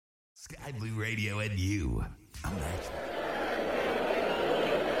Sky Blue Radio and you. I'm back.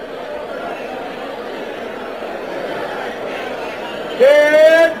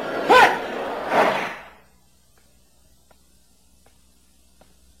 Dead hut!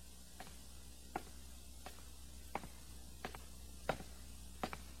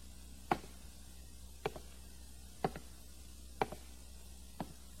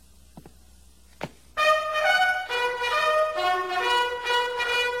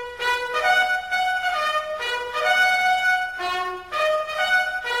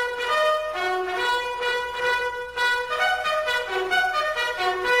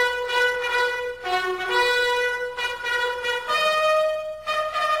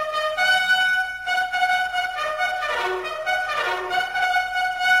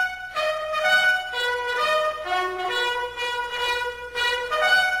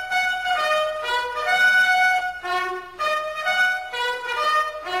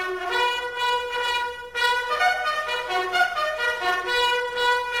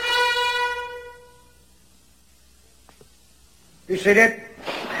 You see that?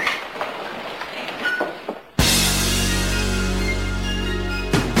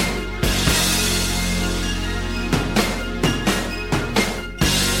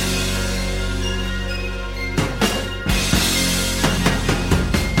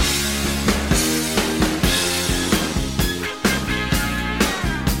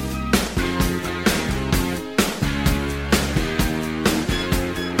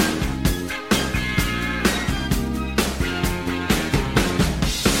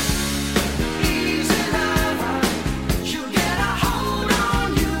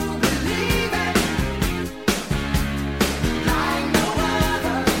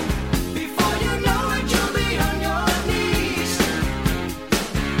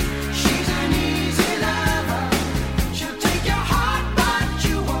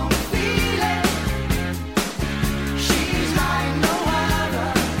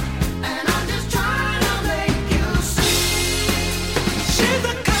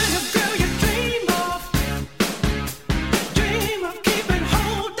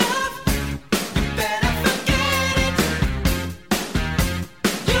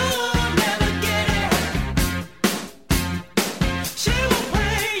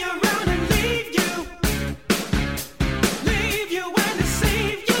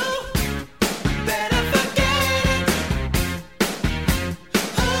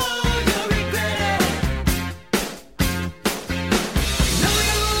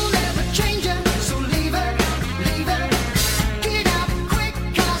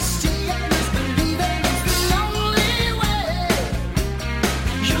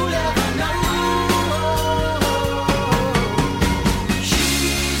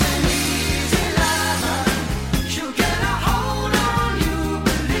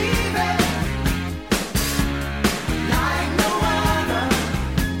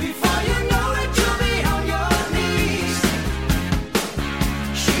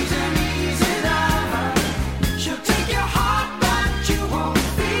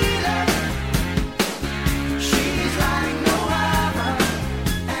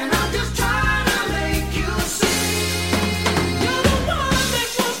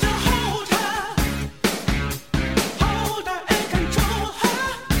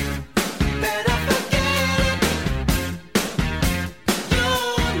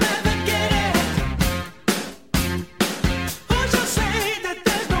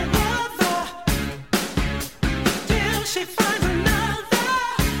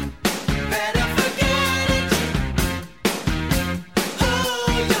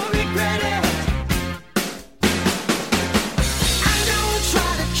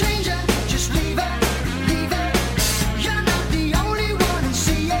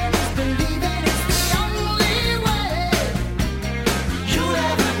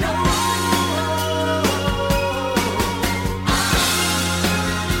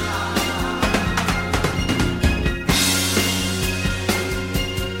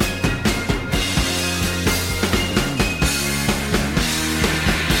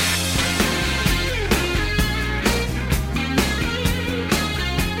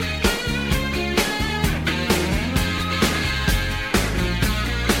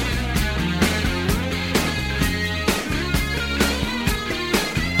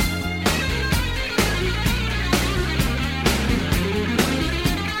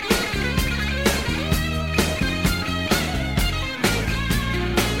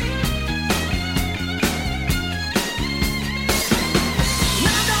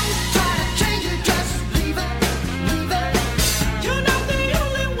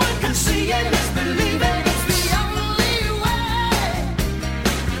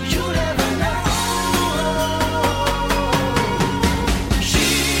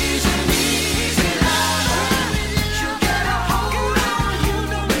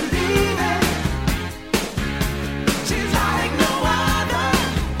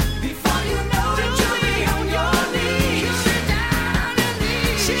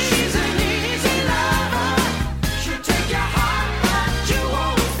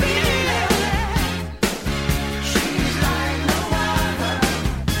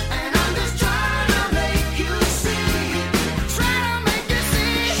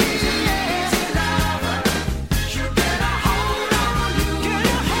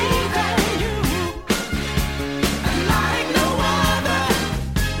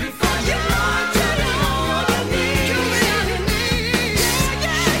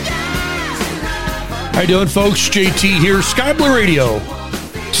 How you doing, folks? JT here, Sky Blue Radio.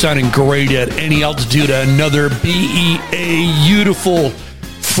 Sounding great at any altitude. Another beautiful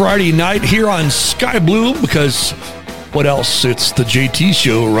Friday night here on Sky Blue, because what else? It's the JT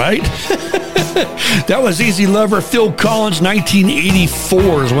show, right? That was Easy Lover, Phil Collins,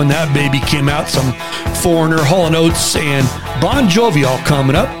 1984 is when that baby came out. Some Foreigner, Hall & Oates, and Bon Jovi all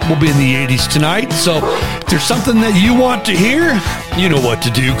coming up. We'll be in the 80s tonight. So if there's something that you want to hear, you know what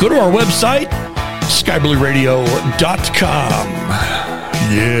to do. Go to our website, skyblueradio.com.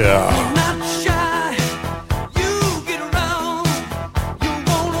 Yeah.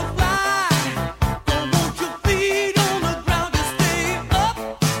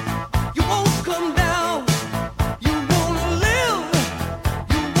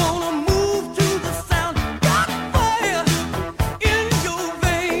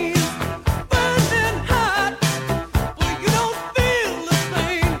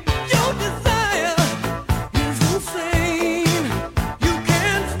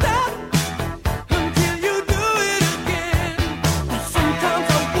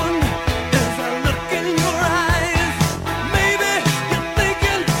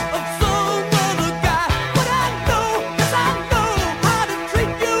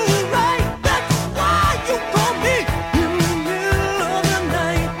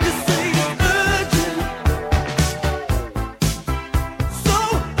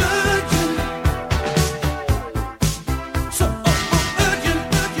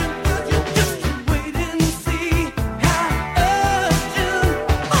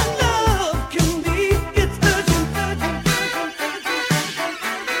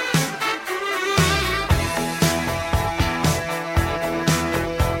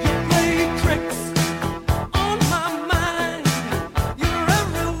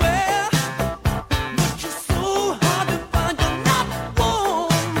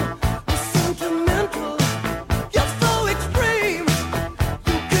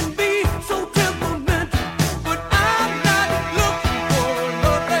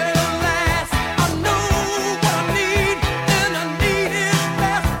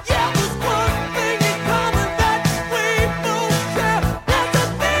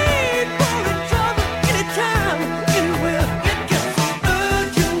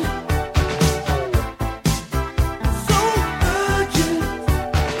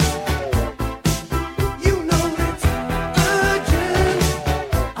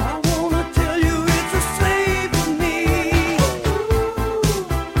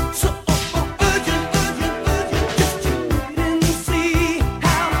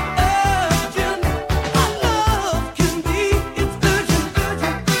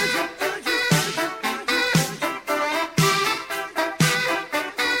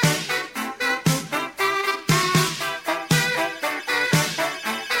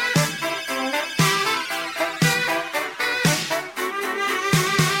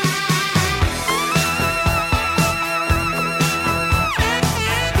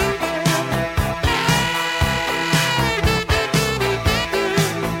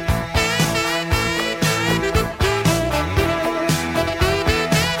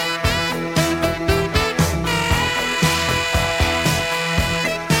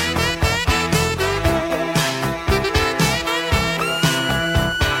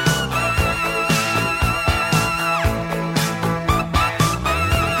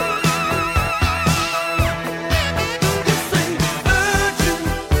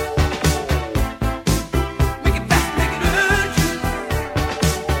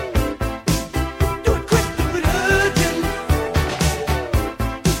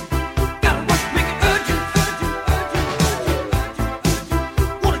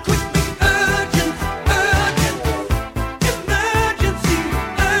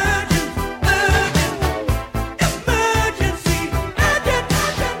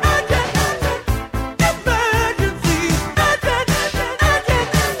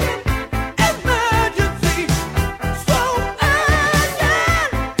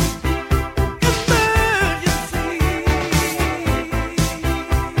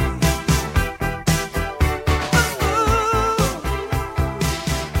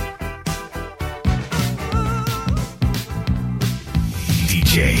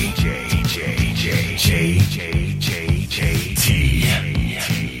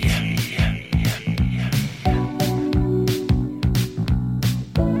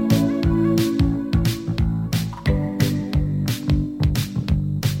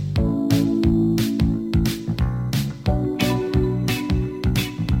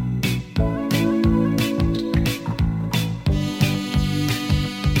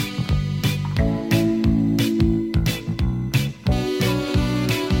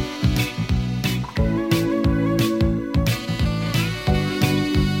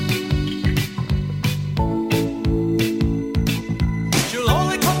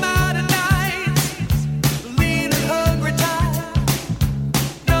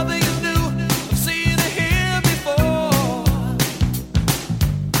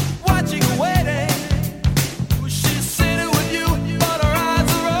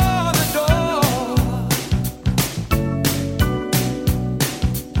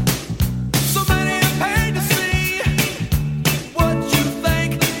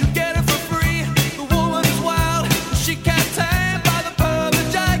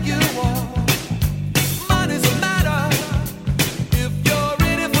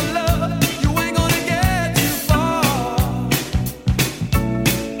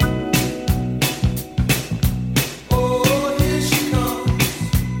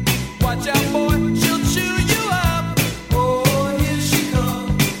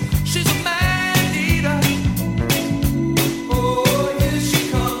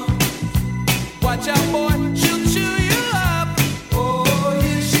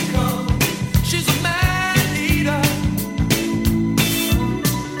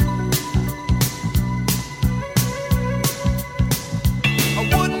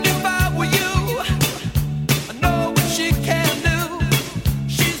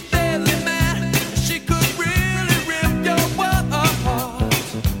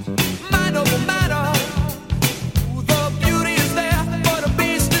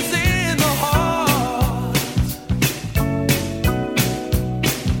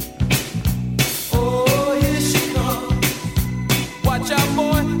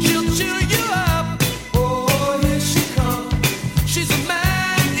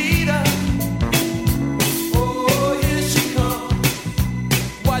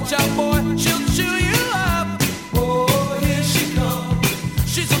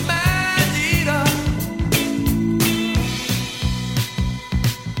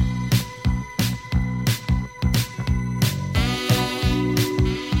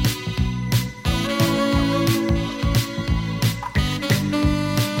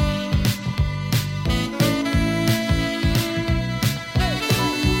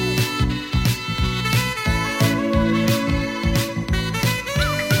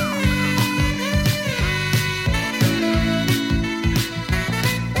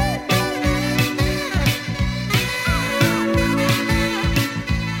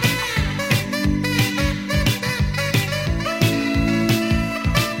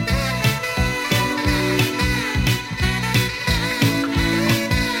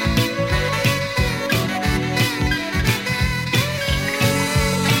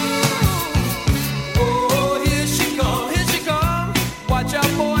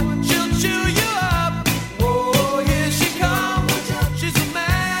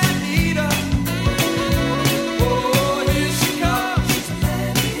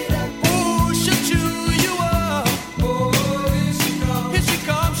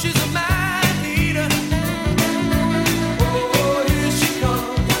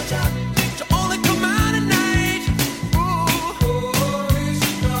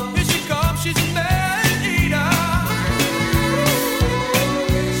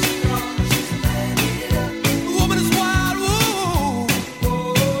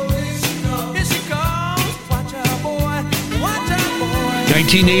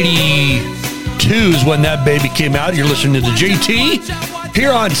 1982 is when that baby came out. You're listening to the JT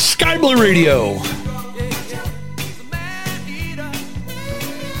here on Sky Blue Radio.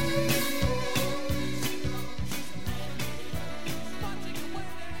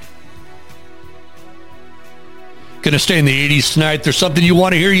 Going to stay in the 80s tonight. There's something you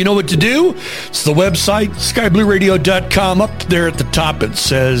want to hear, you know what to do. It's the website, skyblueradio.com. Up there at the top, it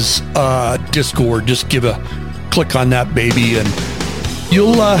says Discord. Just give a click on that baby, and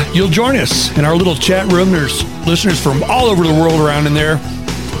you'll join us in our little chat room. There's listeners from all over the world around in there.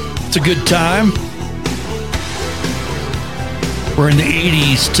 It's a good time. We're in the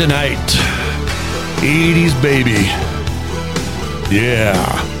 80s tonight. 80s, baby.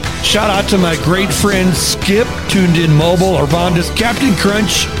 Yeah. Shout out to my great friend Skip, tuned in mobile, Arvandus, Captain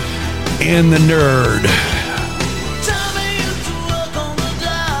Crunch, and the Nerd.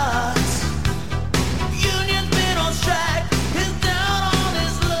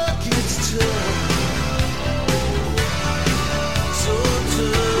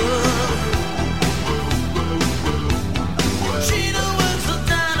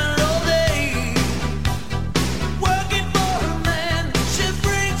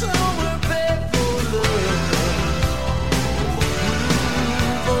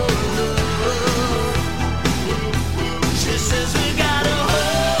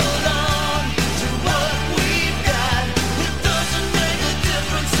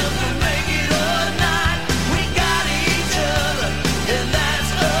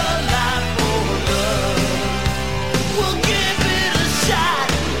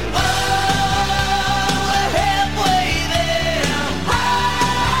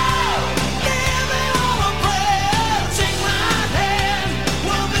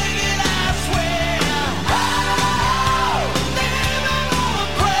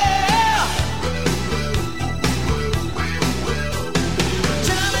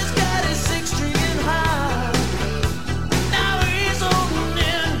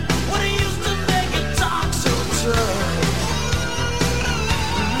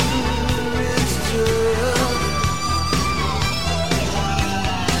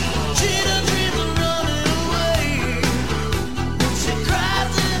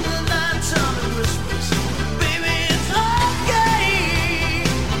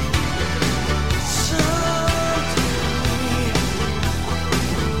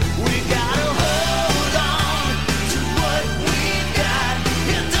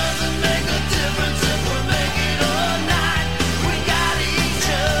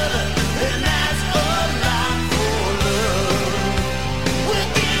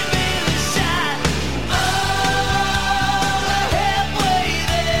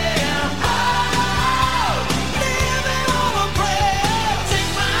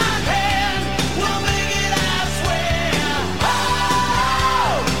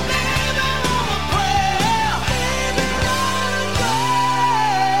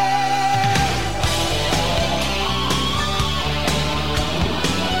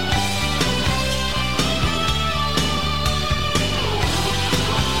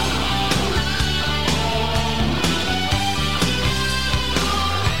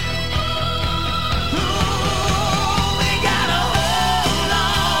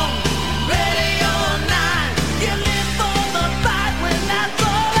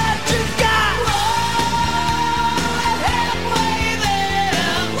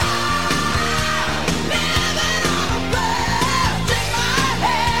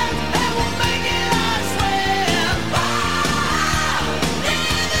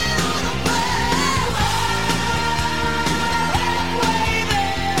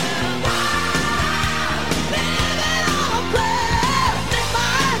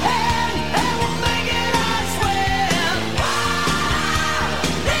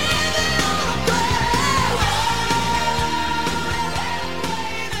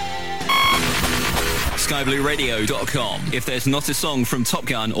 skyblueradio.com. If there's not a song from Top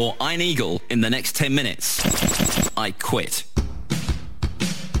Gun or Iron Eagle in the next 10 minutes, I quit.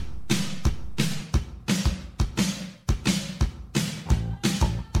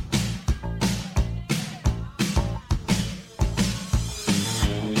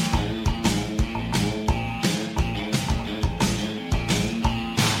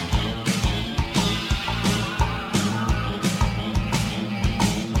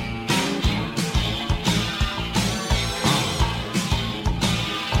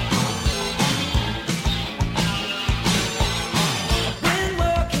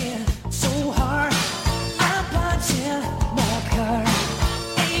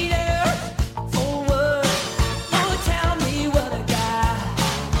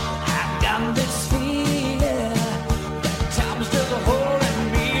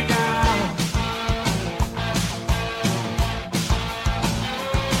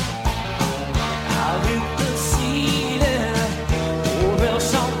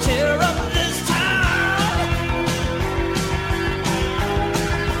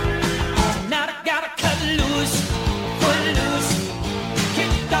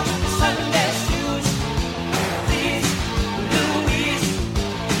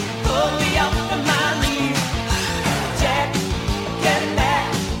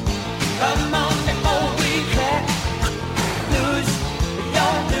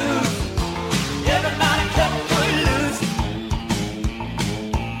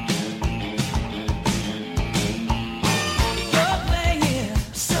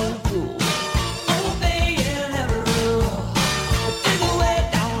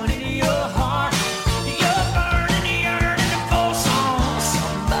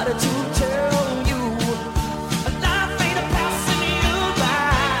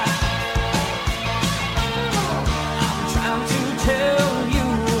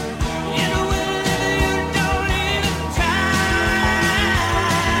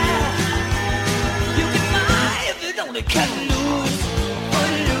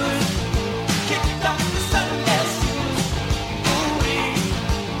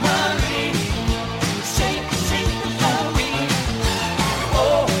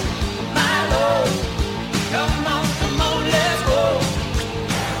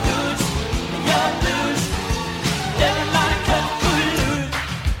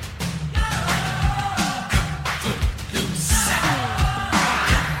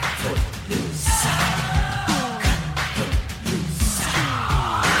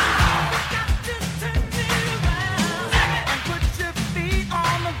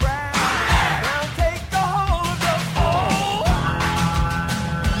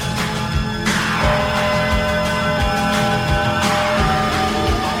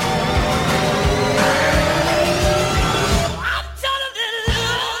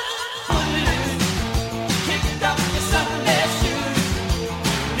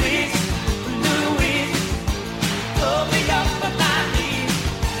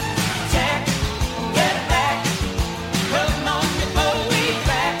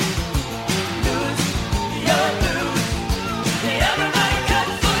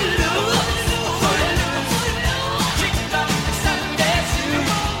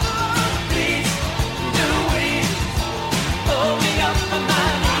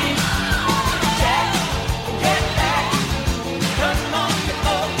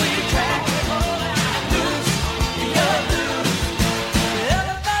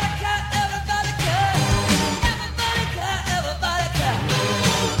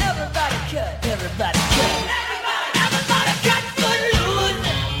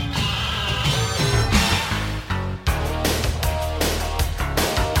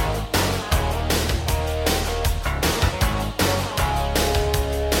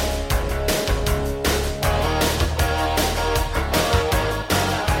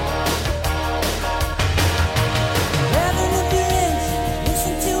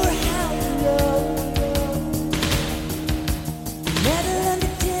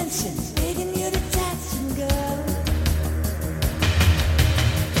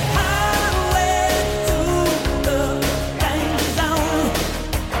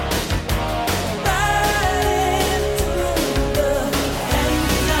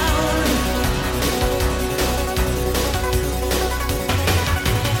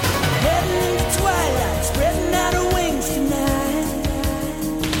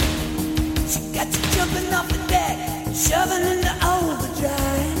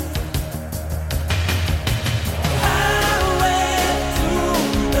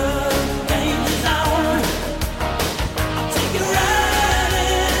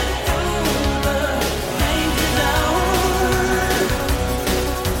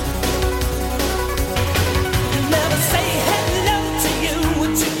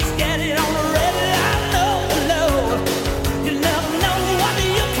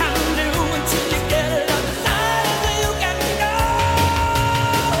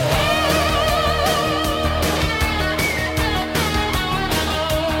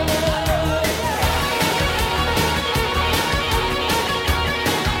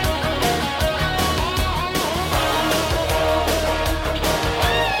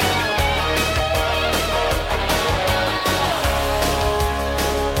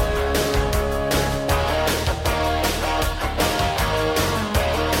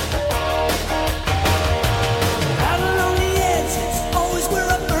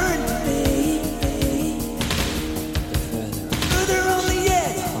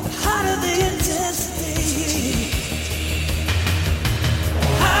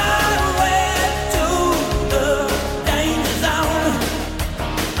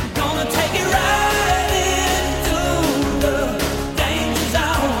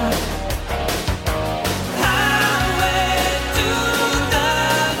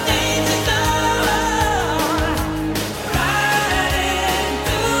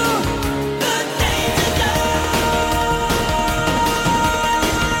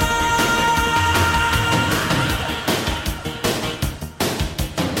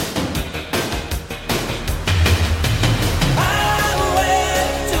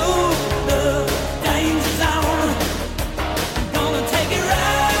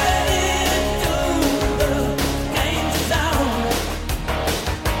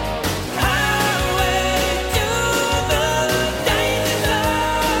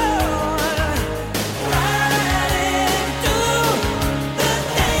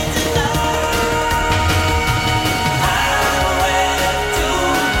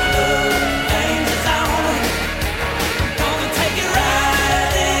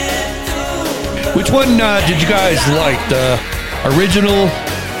 Which one did you guys like? The original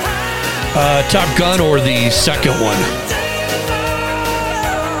Top Gun or the second one?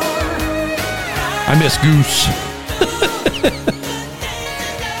 I miss Goose.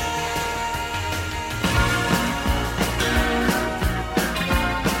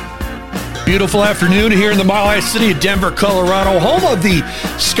 Beautiful afternoon here in the Mile High City of Denver, Colorado, home of the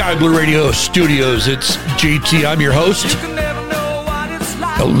Sky Blue Radio Studios. It's JT. I'm your host,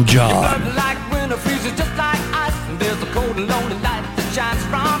 Elton John.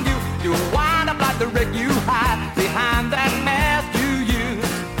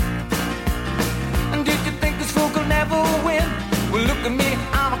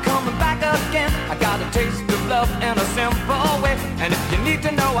 In a simple way, and if you need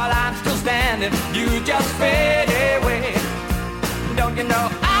to know while I'm still standing, you just fade away. Don't you know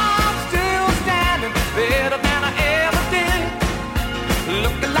I'm still standing better than I ever did,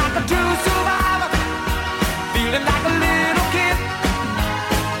 looking like a true survivor, feeling like a little kid,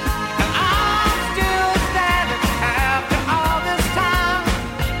 and I'm still standing after all this time,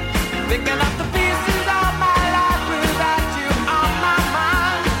 picking up the pieces of my life without you on my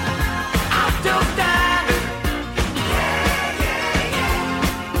mind. I'm still standing.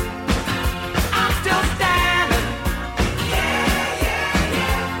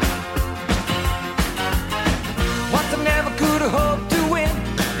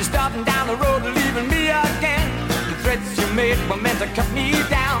 Were meant to cut me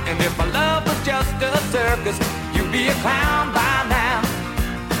down, and if my love was just a circus, you'd be a clown by now.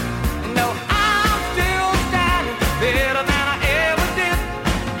 No, I'm still standing better than I ever did,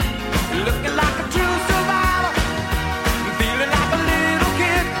 looking like a true survivor, feeling like a little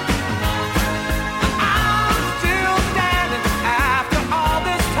kid. I'm still standing after all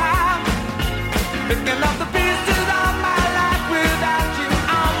this time, picking up the pieces of my life without you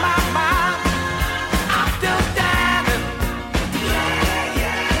on my mind. I'm still standing.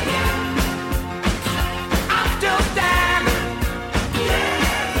 I'm still standing.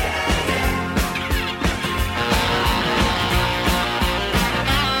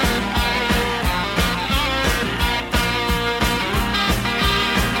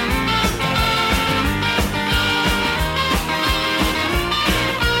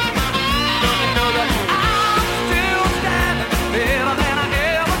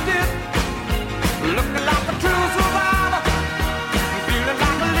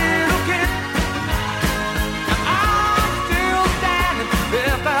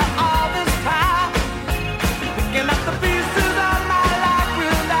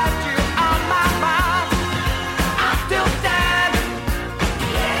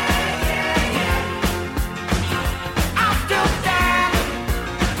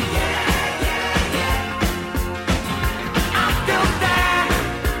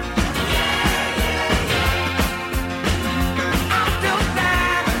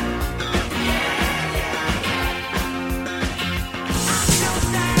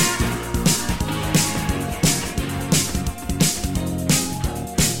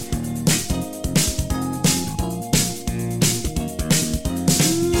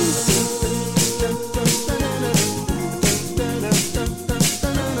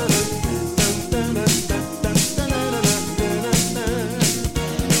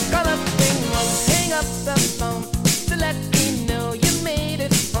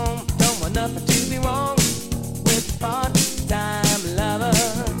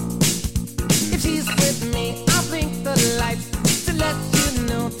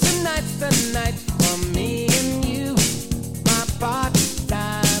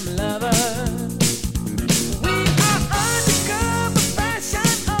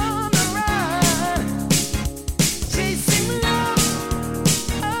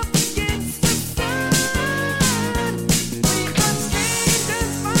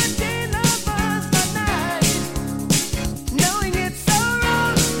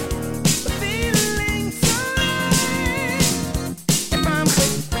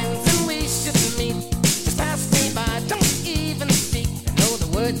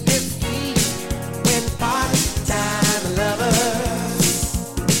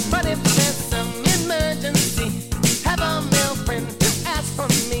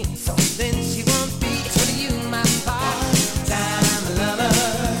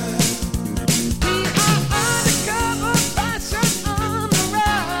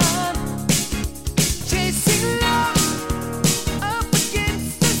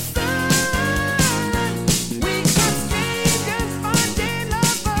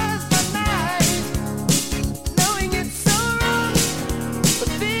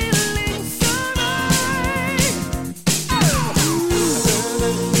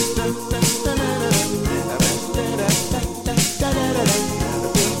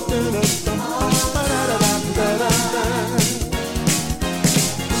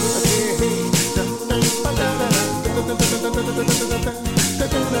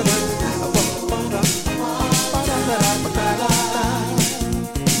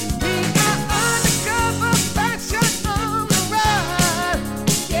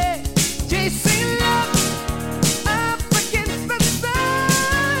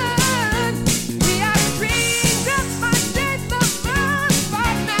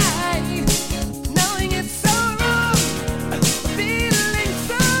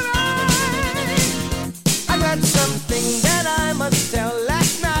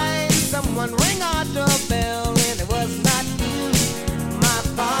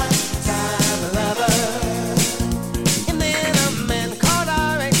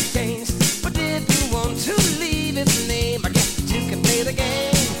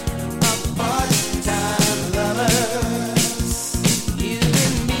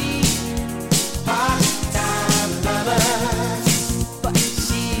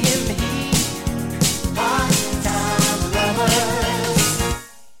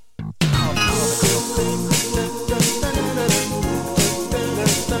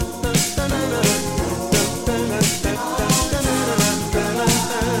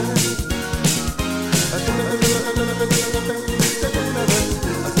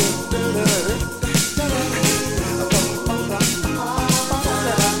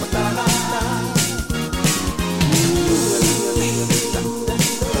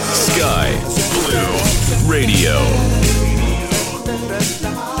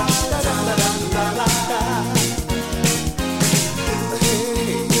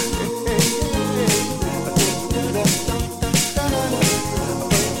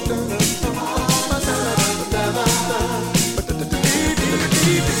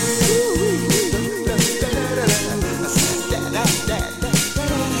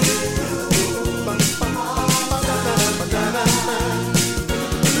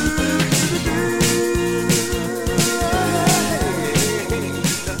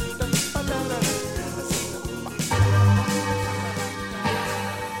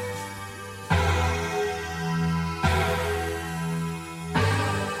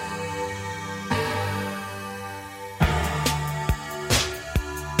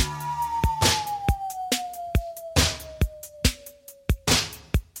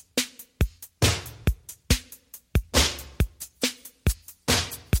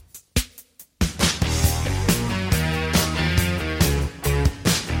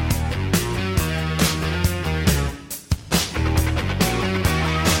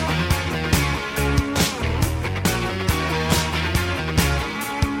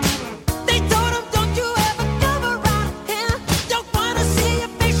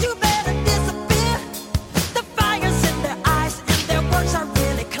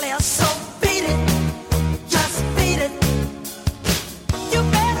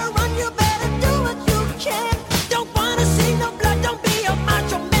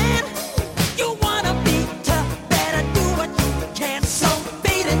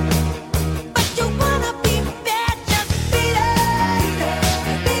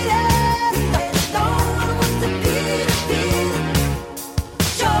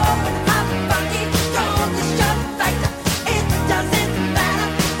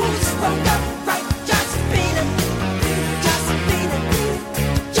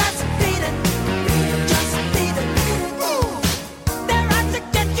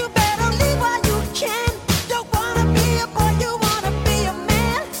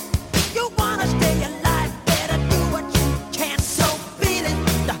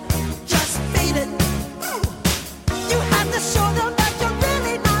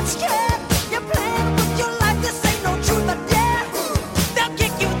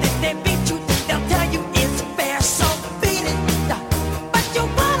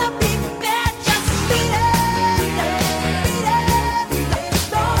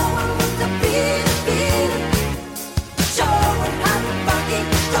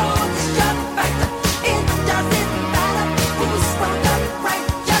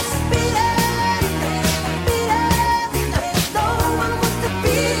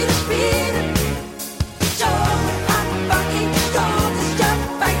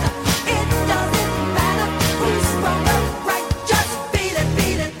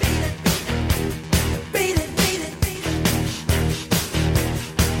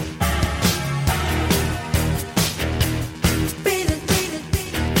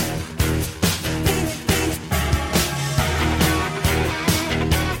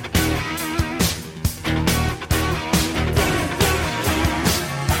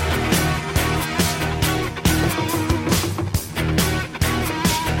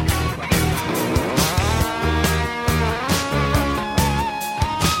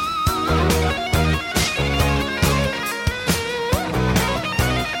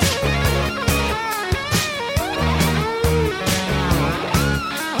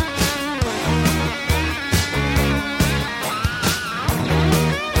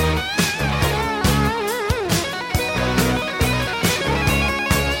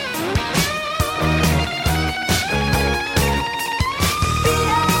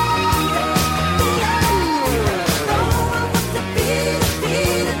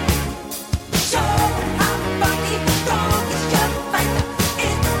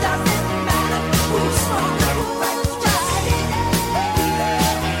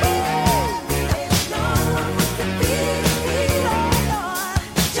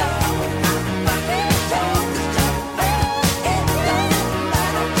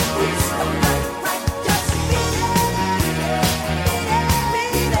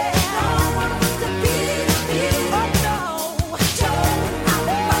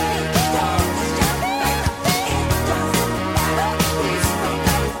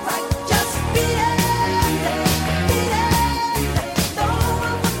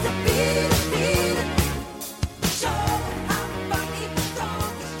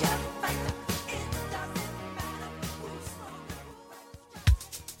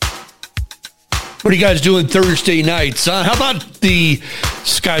 What are you guys doing Thursday nights? How about the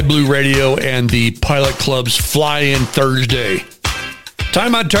Sky Blue Radio and the Pilot Club's Fly-In Thursday?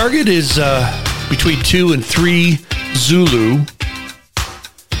 Time on target is between 2 and 3 Zulu.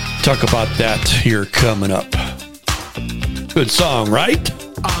 Talk about that here coming up. Good song, right?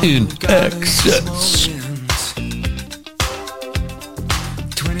 In excess.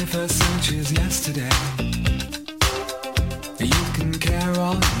 21st century's yesterday. You can care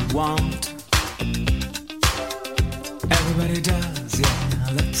want. Everybody does,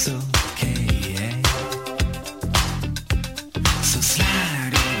 yeah, that's okay, yeah. So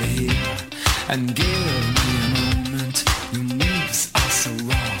slide over here and give me a moment. Your moves are so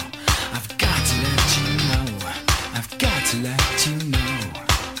raw. I've got to let you know. I've got to let you know.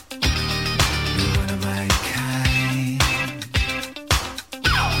 You're one of my kind.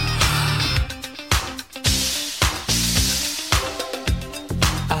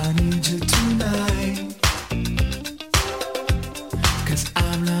 I need you tonight, 'cause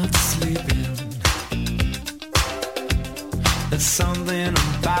I'm not sleeping. There's something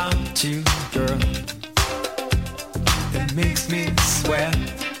about you, girl, that makes me sweat.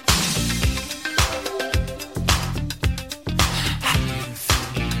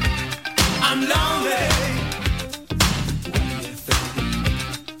 I'm lonely. What do you think?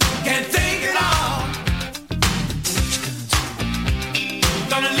 Can't think at all. What you gonna do?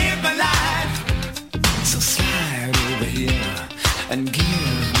 Gonna live my life. So slide over here and give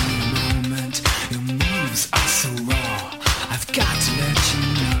me a moment. Your moves are so raw. I've got to let you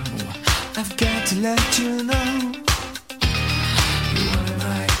know. I've got to let you know. You're one of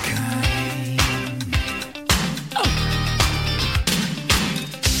my kind. Oh.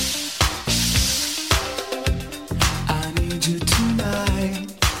 I need you tonight,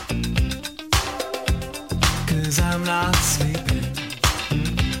 'cause I'm not sleeping.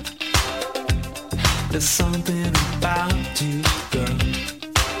 There's something about you, girl,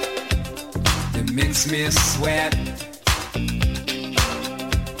 that makes me sweat.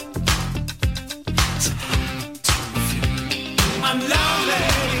 So how do you feel? I'm lonely.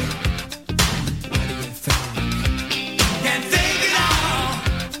 What do you think? Can't think at all.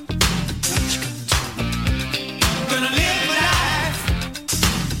 What you gonna do? Gonna live my life.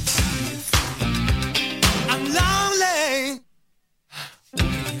 How do you feel? I'm lonely. What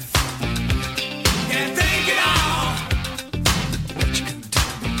do you think? Can't think at all. What you gonna do?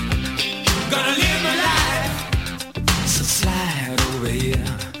 Gonna live my life. So slide over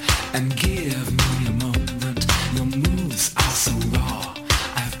here and give me a moment. Your moves are so raw.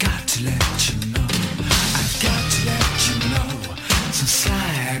 I've got to let you know. I've got to let you know. So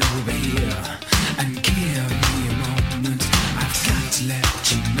slide over here and give me a moment. I've got to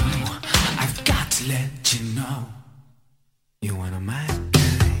let you know. I've got to let you know. You're one of my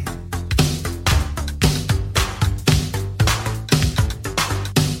kind.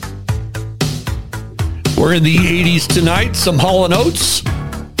 We're in the 80s tonight. Some Hall & Oates.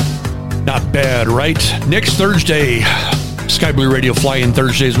 Not bad, right? Next Thursday, Sky Blue Radio Fly-In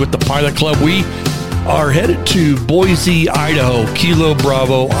Thursdays with the Pilot Club. We are headed to Boise, Idaho. Kilo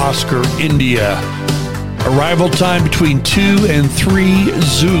Bravo Oscar India. Arrival time between 2 and 3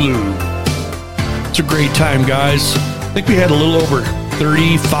 Zulu. It's a great time, guys. I think we had a little over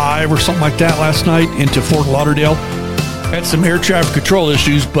 35 or something like that last night into Fort Lauderdale. Had some air traffic control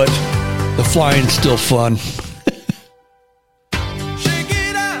issues, but the flying's still fun. Shake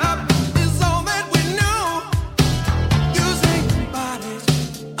it up is all that we know. Using bodies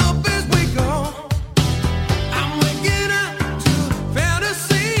up as we go. I'm waking up to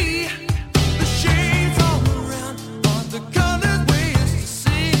fantasy. The shades all around are the colors we used to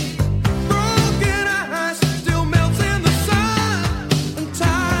see. Broken eyes still melts in the sun. And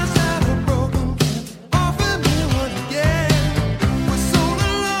ties that are broken can't offer me one again. We're so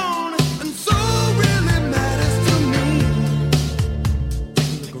alone and so really matters.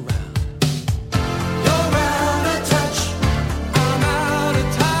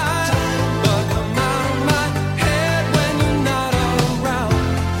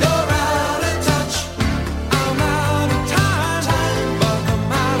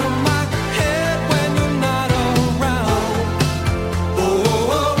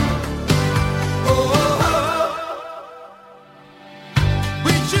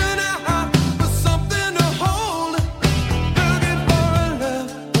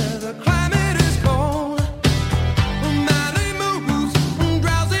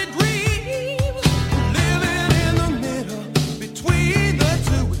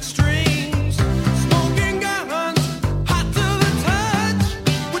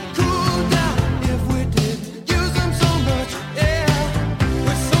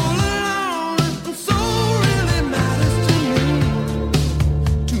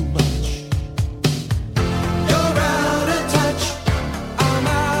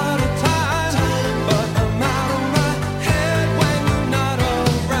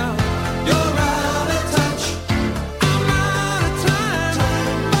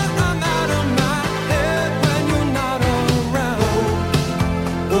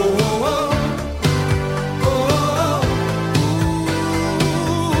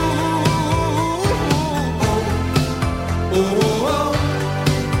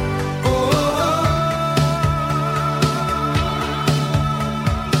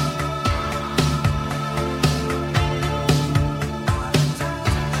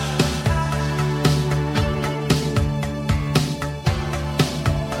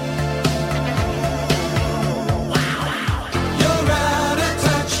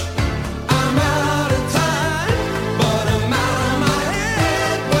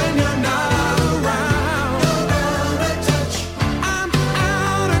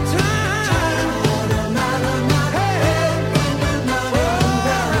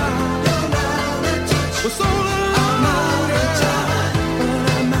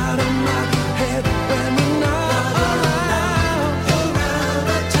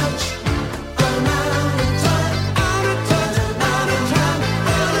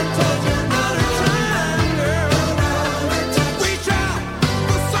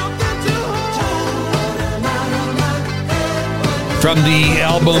 from the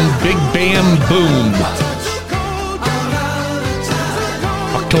album Big Bam Boom.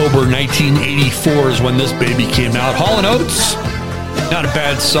 October 1984 is when this baby came out. Hall & Oates, not a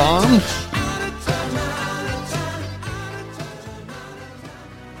bad song.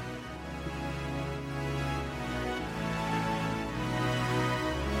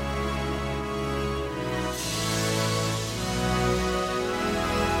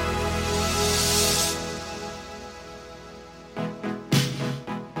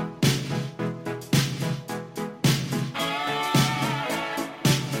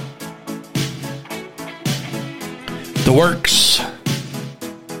 The Works.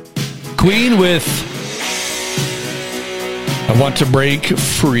 Queen with I Want to Break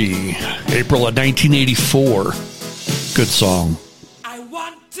Free. April of 1984. Good song. I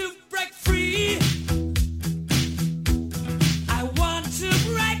want to break free. I want to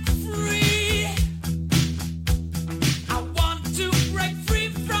break free. I want to break free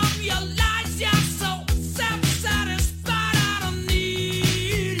from your lies. You're so self-satisfied. I don't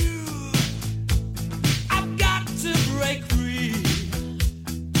need you. I've got to break free.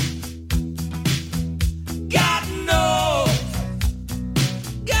 God knows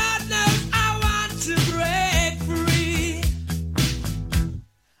I want to break free.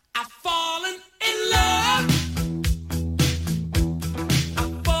 I've fallen in love.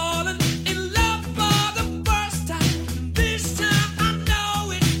 I've fallen in love for the first time. This time I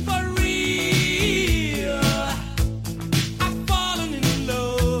know it's for real. I've fallen in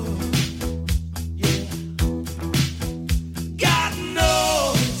love. Yeah. God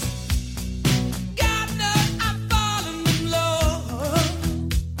knows I've fallen in love.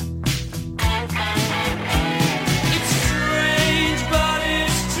 It's strange, but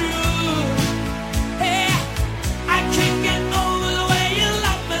it's true. Hey, I can't get over the way you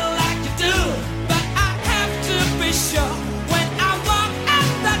love me like you do. But I have to be sure when I walk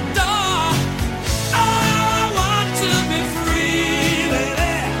out the door. Oh, how I want to be free,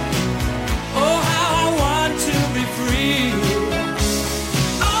 baby. Oh, how I want to be free.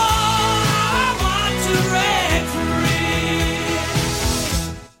 Oh, how I want to break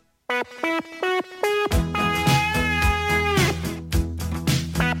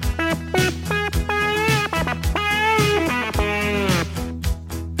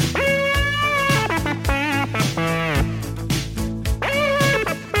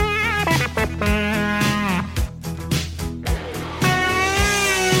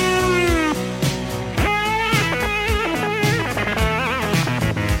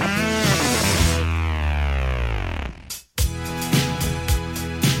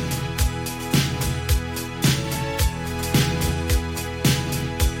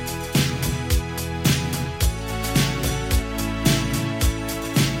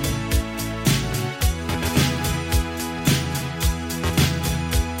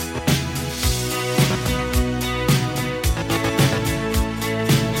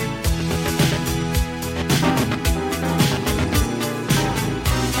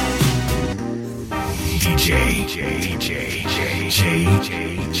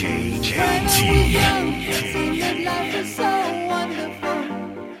Life is so wonderful,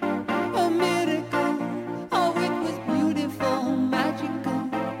 a miracle. Oh, it was beautiful, magical,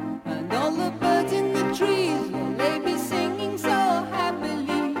 and all the birds in the trees, will they be singing so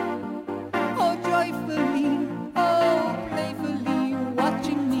happily, oh joyfully, oh playfully,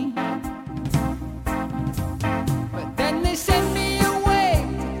 watching me. But then they sent me away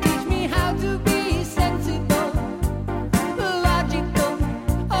to teach me how to be sensible, logical,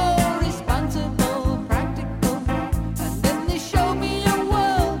 oh responsible, practical. And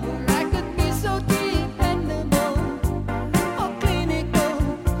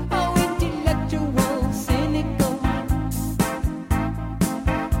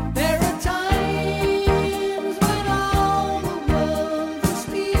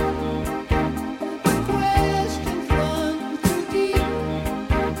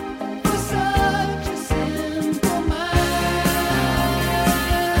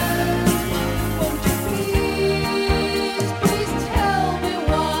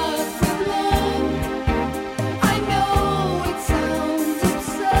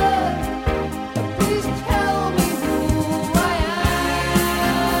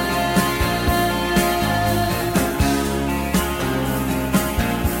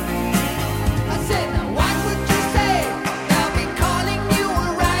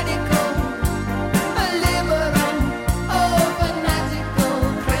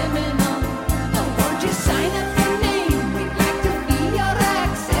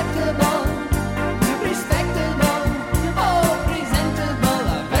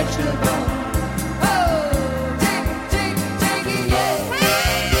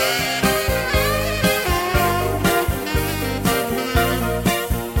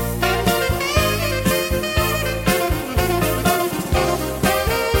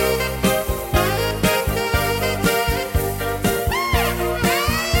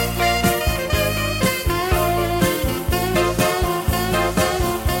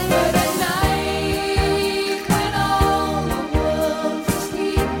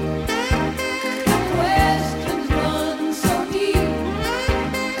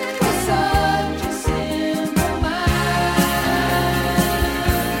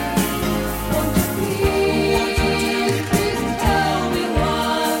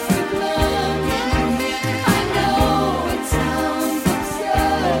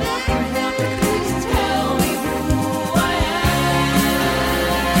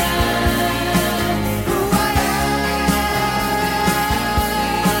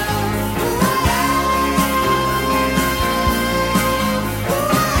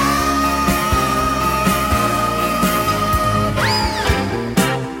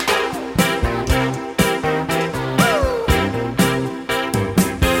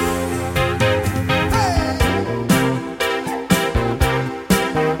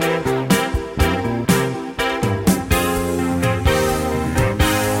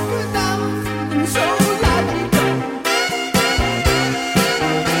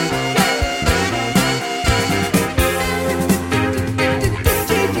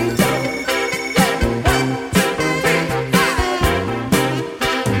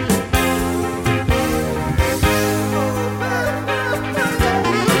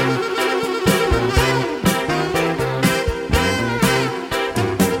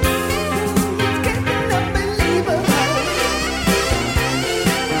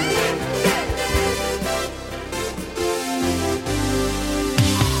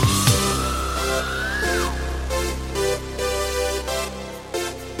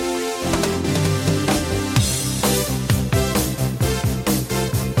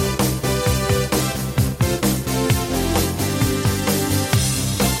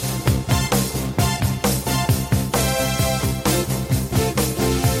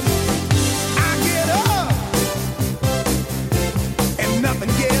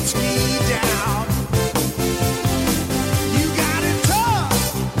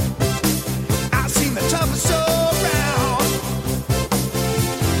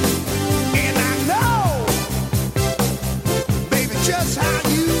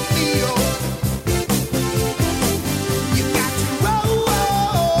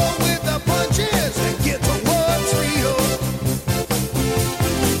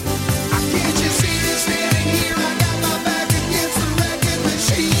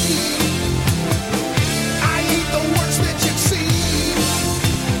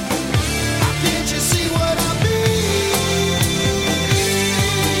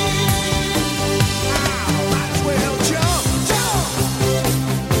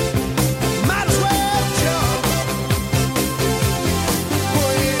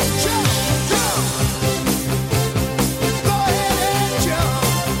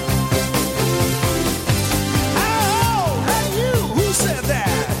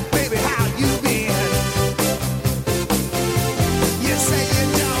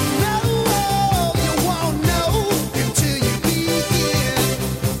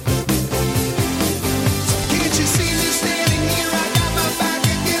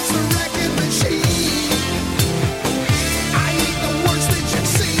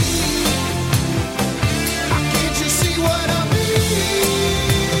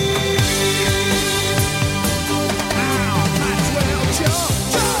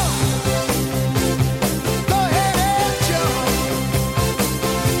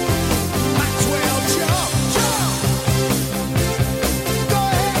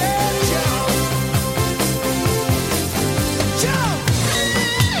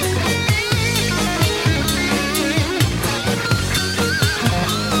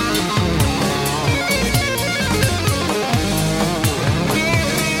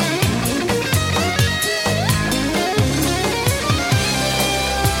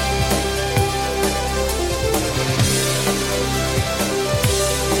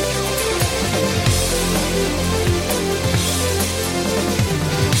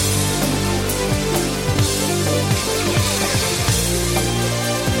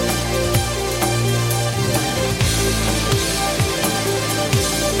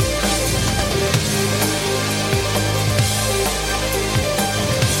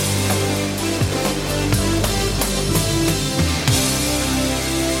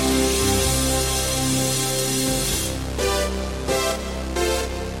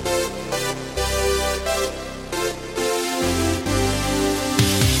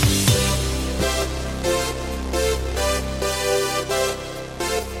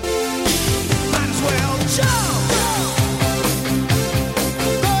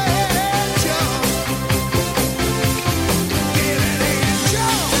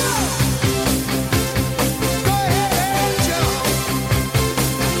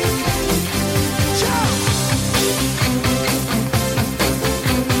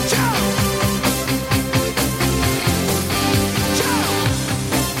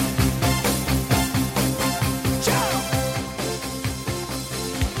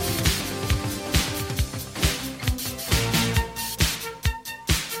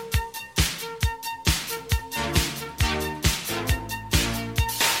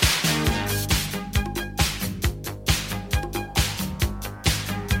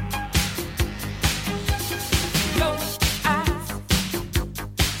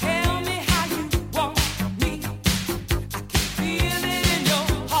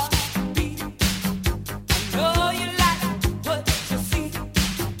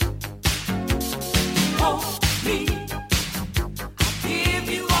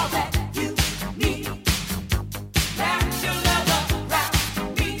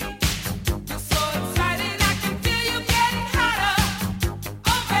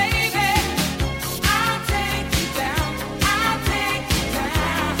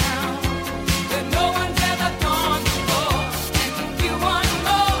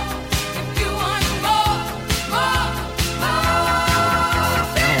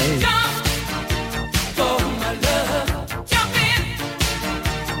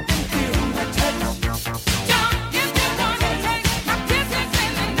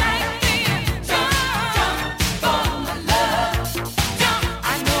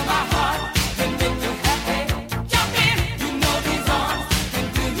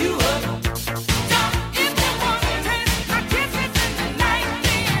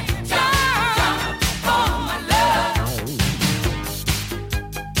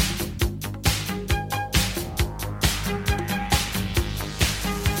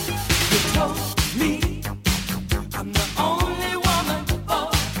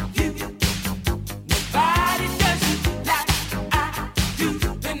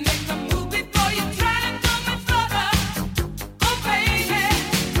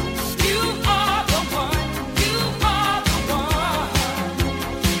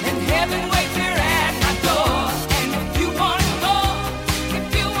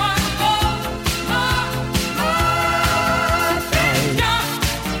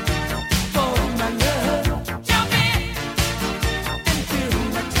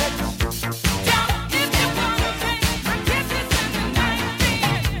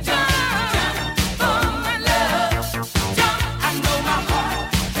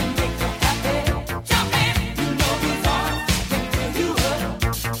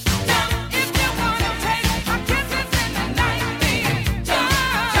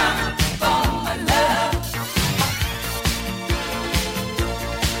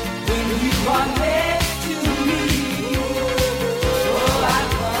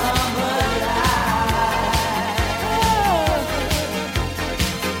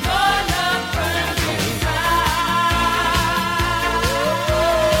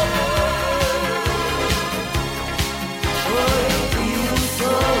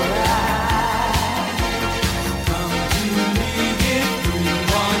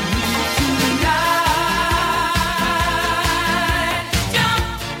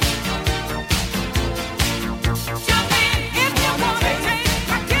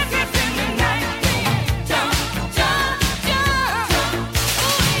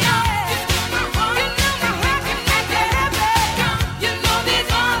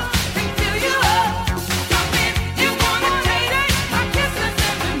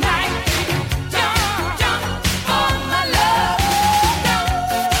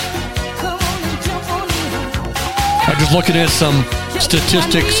was looking at some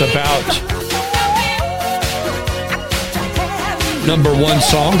statistics about number one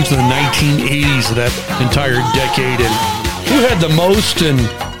songs in the 1980s, that entire decade, and who had the most and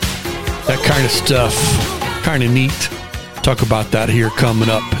that kind of stuff. Kind of neat. Talk about that here coming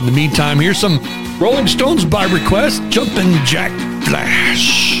up. In the meantime, here's some Rolling Stones by request, Jumpin' Jack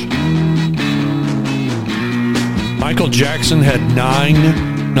Flash. Michael Jackson had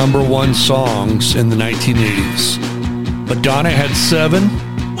 9 number one songs in the 1980s. Madonna had 7.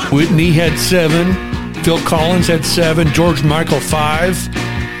 Whitney had 7. Phil Collins had 7. George Michael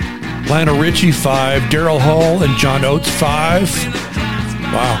 5. Lionel Richie 5. Daryl Hall and John Oates 5.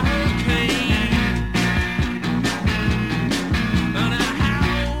 Wow.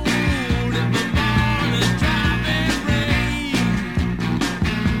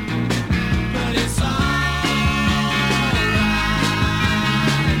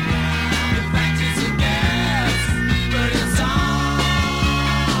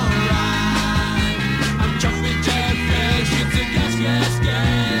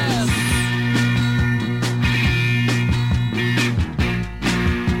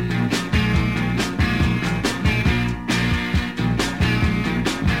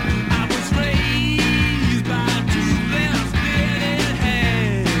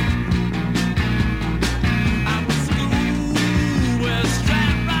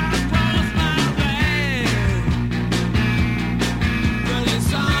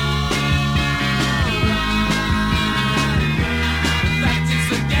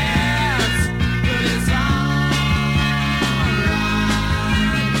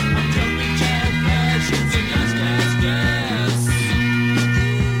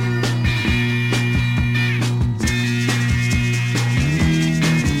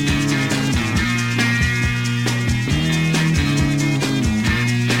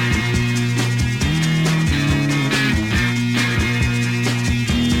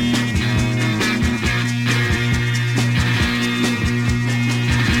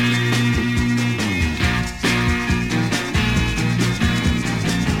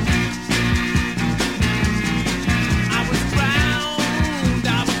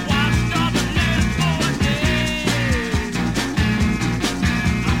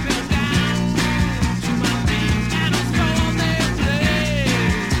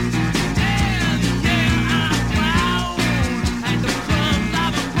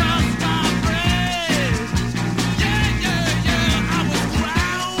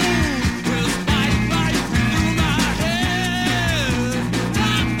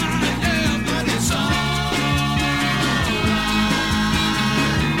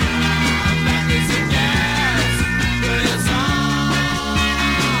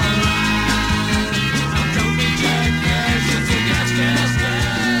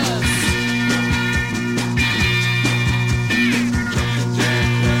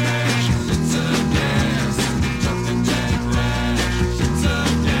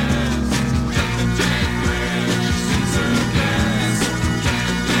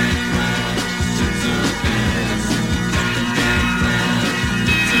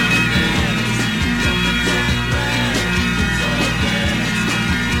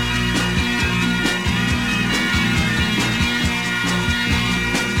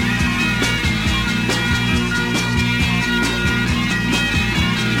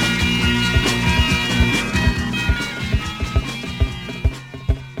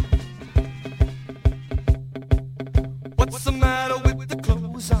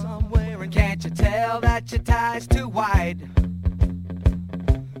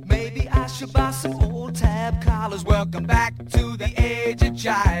 Welcome back to the age of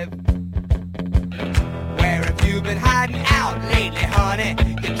jive. Where have you been hiding out lately, honey?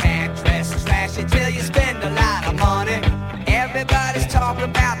 You can't dress flashy till you spend a lot of money. Everybody's talking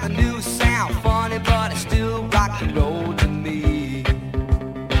about the new sound, funny, but it's still rock and roll to me.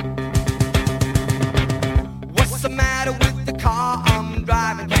 What's the matter with the car I'm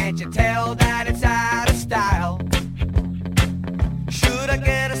driving? Can't you tell that it's out of style? Should I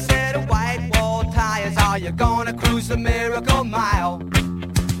get a set of white wall tires? Are you gonna cruise the Miracle Mile?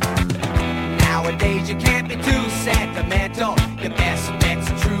 Nowadays you can't be too sentimental. Your best bet's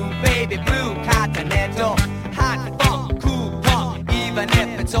a true baby blue Continental. Hot funk, cool punk, even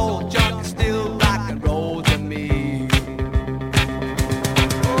if it's old junk, it's still rock and roll to me.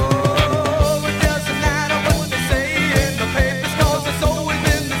 Oh, it doesn't matter what they say in the papers, 'cause it's always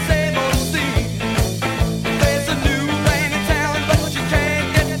been the same old scene. There's a new rain in town, but you can't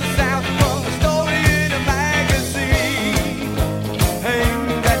get the sound from the story in a magazine.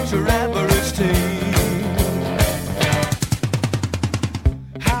 Ain't that your average teen?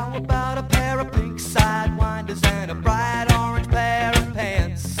 How about a pair of pink sidewinders and a bright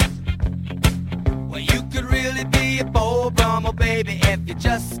you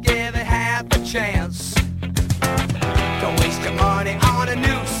just give it half a chance. Don't waste your money on a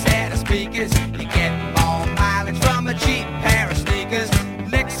new set of speakers. You get more mileage from a cheap pair of sneakers.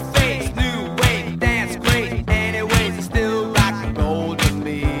 Next phase, new wave, dance great. Anyways, it's still rock and roll to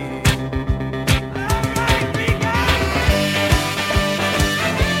me.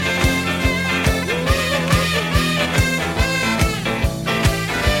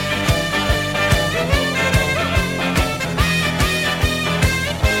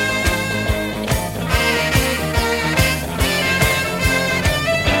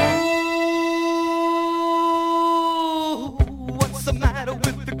 What's the matter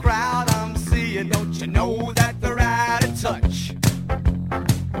with the crowd I'm seeing? Don't you know that they're out of touch?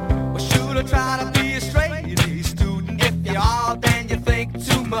 Well, should I try to be a straight A student? If you are, then you think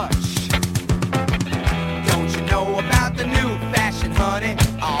too much. Don't you know about the new fashion, honey?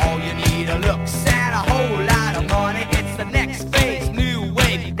 All you need are looks and a whole lot of money. It's the next phase, new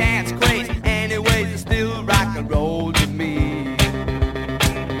wave, dance craze. Anyways, it's still rock and roll to me.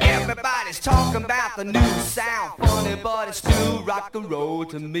 Everybody's talking about the new sound, funny, but it's still rock and roll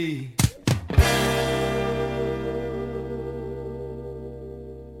to me.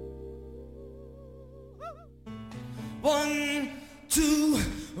 One, two,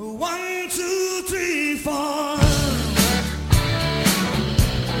 3, 4.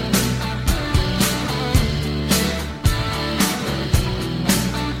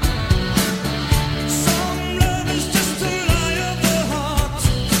 Some love is just a lie of the heart.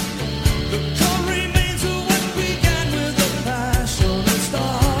 The core remains of what began with a passionate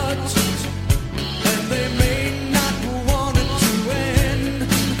start. And they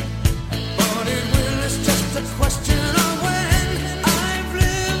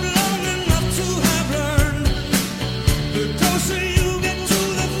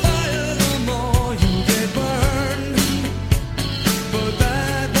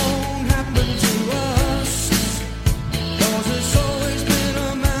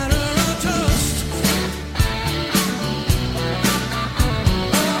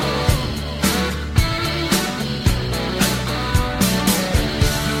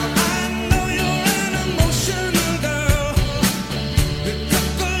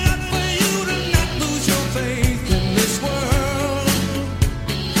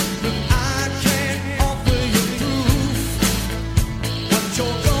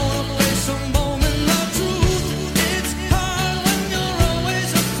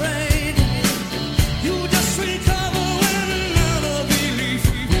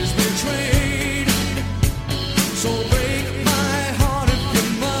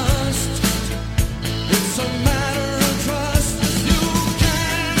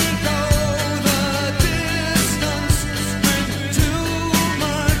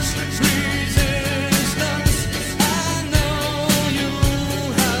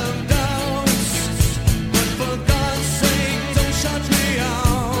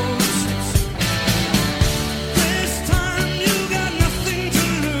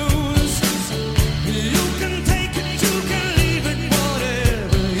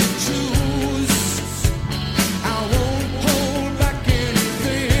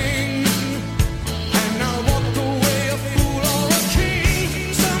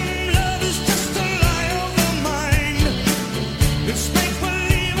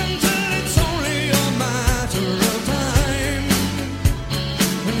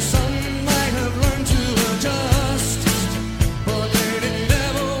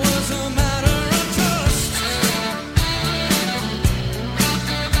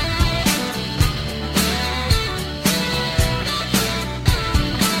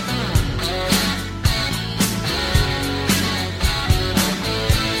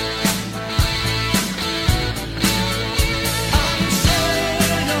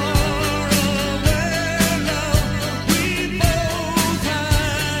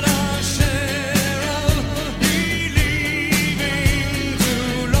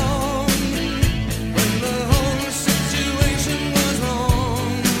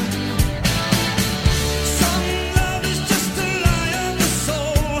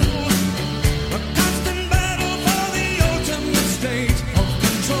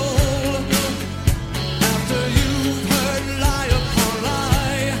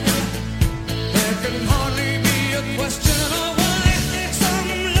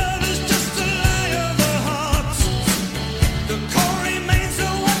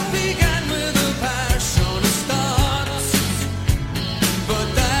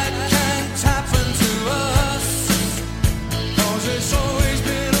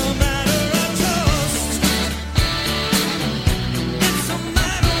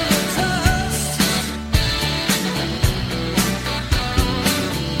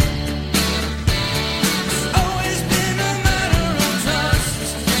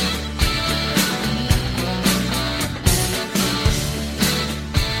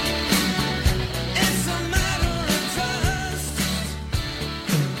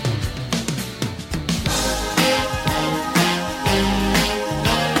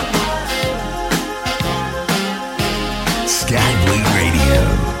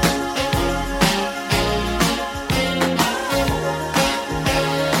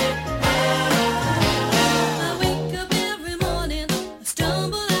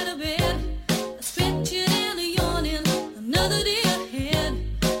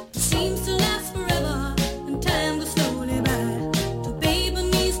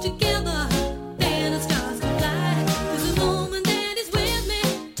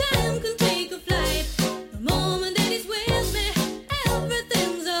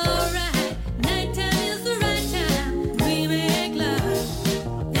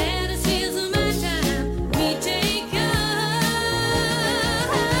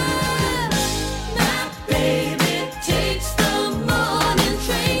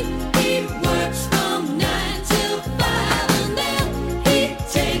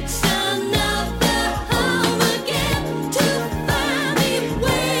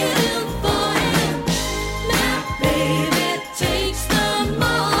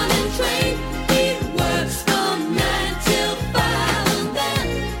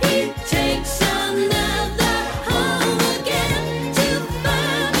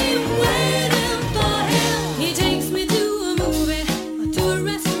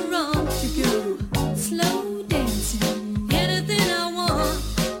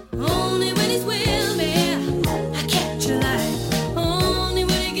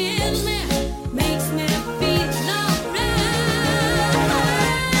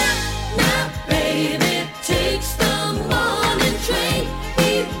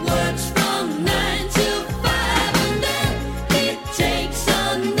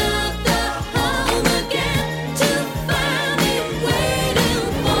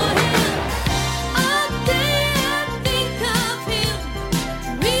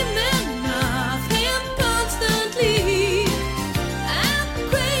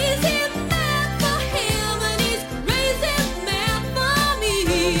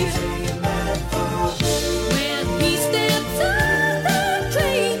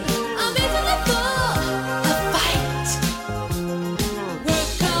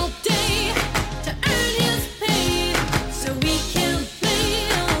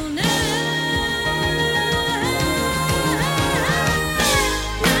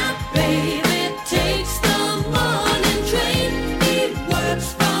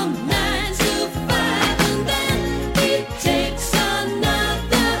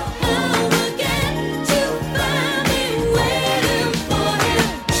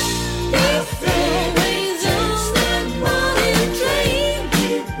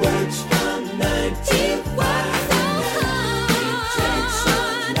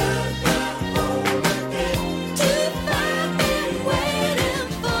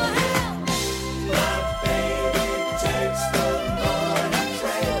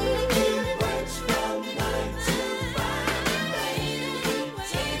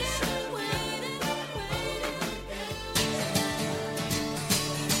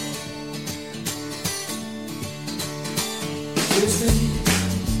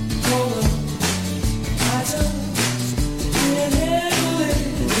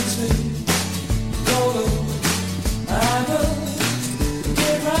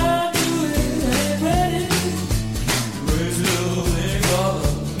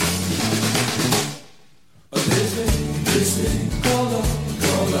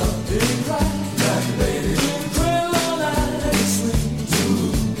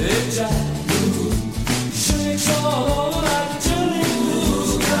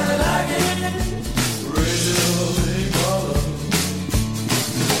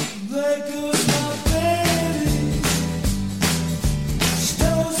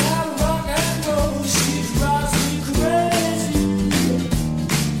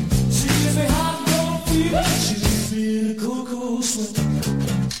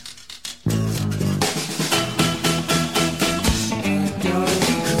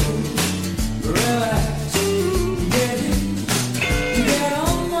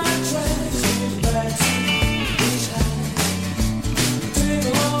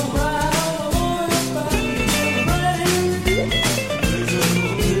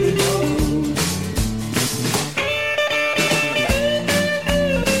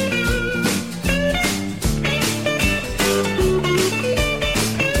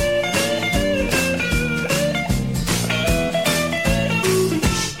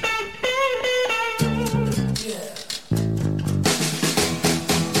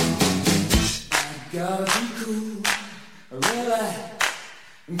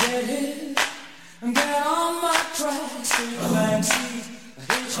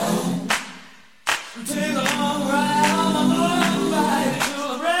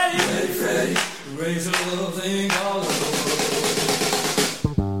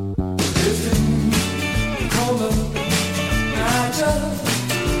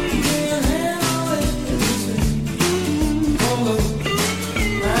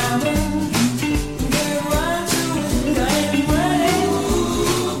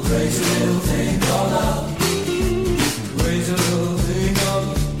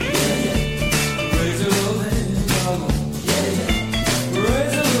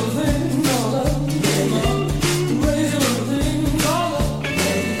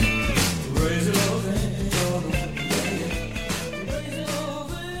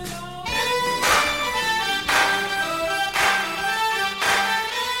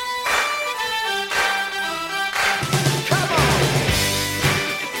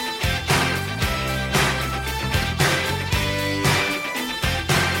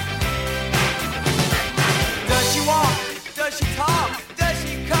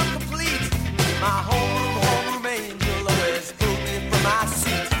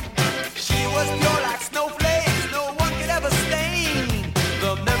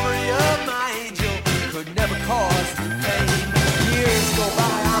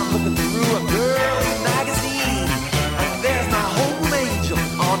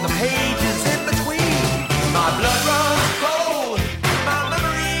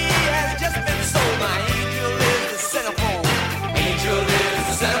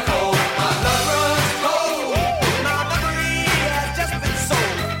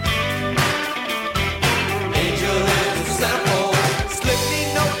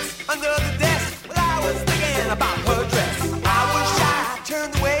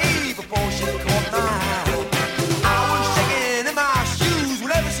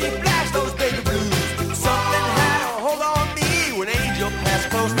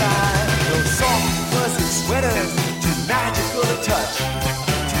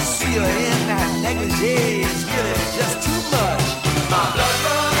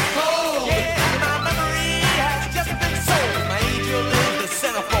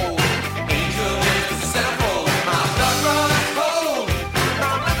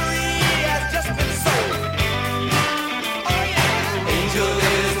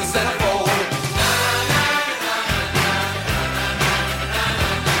centerfold.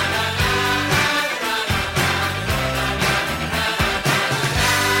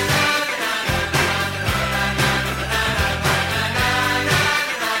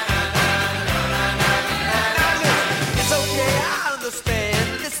 It's okay, I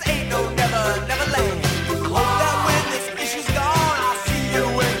understand. This ain't no never land. Hope that when this issue's gone, I'll see you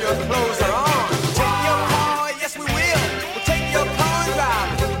when your clothes are on. Take your car, yes we will. We'll take your car and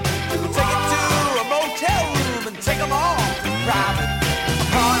drive it. We'll take it to a motel room and take them all private. A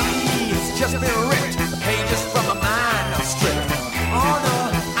part of me has just been ripped. The pages from my mind are stripped. Oh no,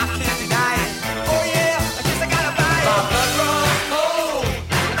 I can't deny it. Oh yeah, I guess I gotta buy it. My blood runs cold.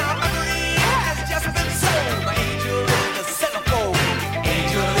 My memory has just been sold. My angel in the centerfold.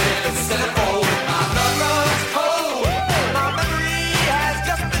 Angel in the centerfold. My blood runs cold. My memory has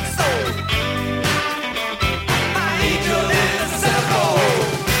just been sold. My angel in the centerfold.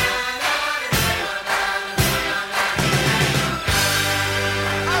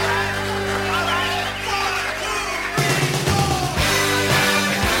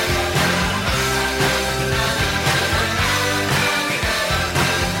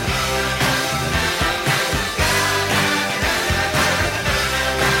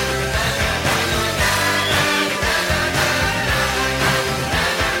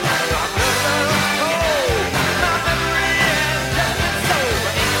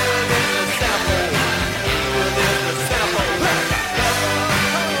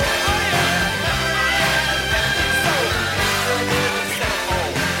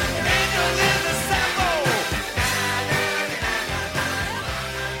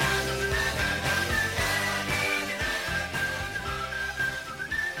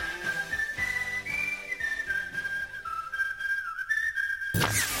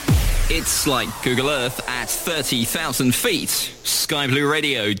 It's like Google Earth at 30,000 feet.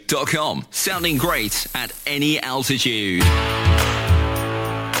 SkyBlueRadio.com. Sounding great at any altitude.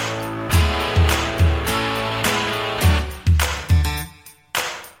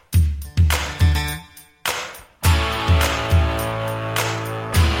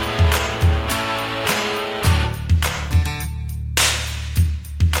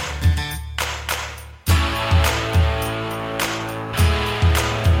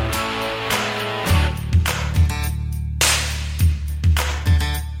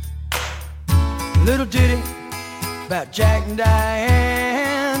 Little ditty about Jack and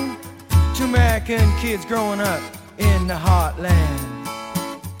Diane, two American kids growing up in the heartland.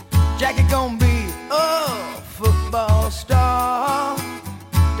 Jackie gonna be a football star.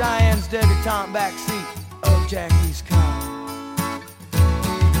 Diane's debutante backseat of Jackie's car.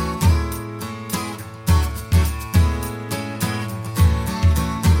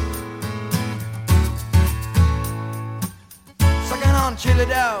 Sucking on a chili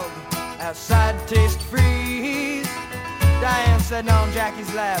dog outside the taste freeze. Diane sitting on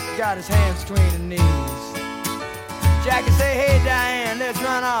Jackie's lap, got his hands between her knees. Jackie say, hey Diane, let's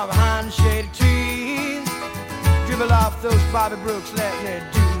run off behind the shady trees. Dribble off those Bobby Brooks, let me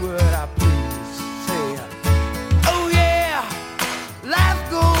do what I please. Say, oh yeah, life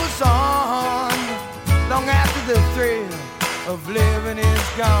goes on long after the thrill of living is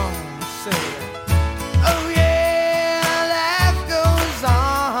gone. Say, oh yeah, life goes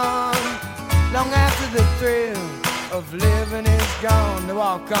on long after the thrill of living is gone. To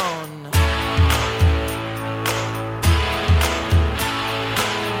walk on.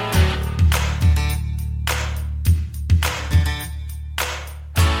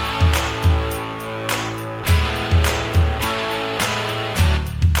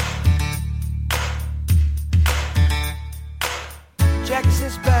 Jackie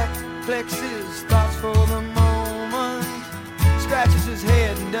sits back, flexes thoughts for the moment, scratches his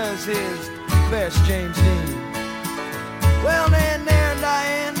head and does his best James Dean. Well then there,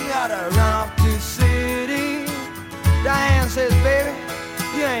 Diane, you gotta run off to the city. Diane says, baby,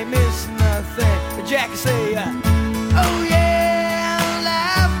 you ain't missing nothing. But Jackie say, oh yeah,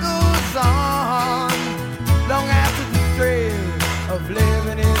 life goes on long after the thrill of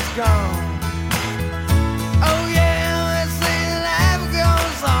living is gone. Oh yeah, let's say life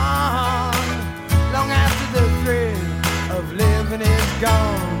goes on long after the thrill of living is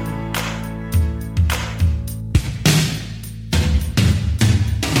gone.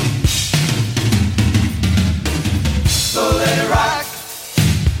 So let it rock,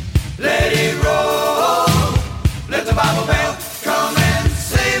 let it roll.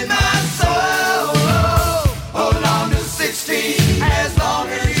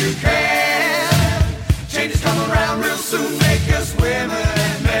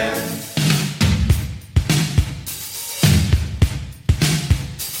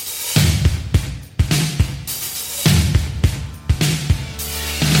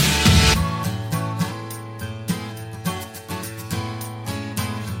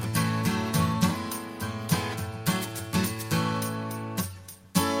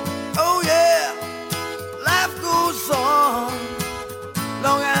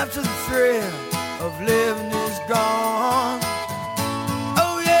 living is gone.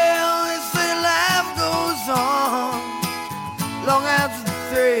 Oh yeah, they say life goes on long after the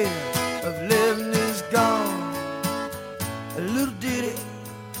thrill of living is gone. A little ditty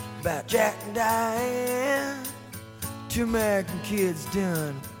about Jack and Diane, two American kids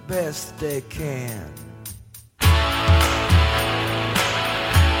doing the best they can.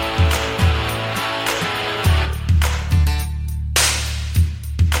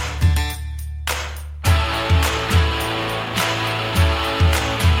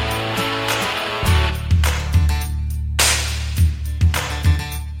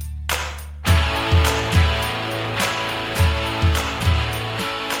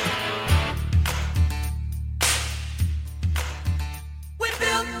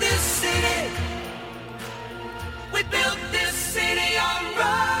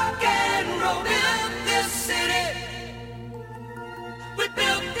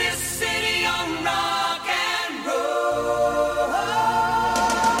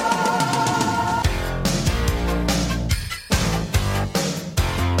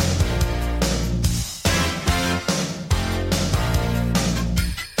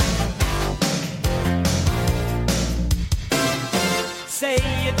 Say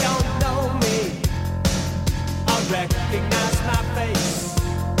you don't know me, I recognize my face.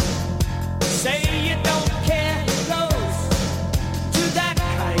 Say you don't care who goes to that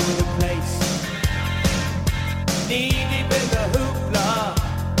kind of place. Knee deep in the hoopla,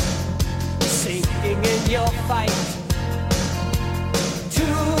 sinking in your fight.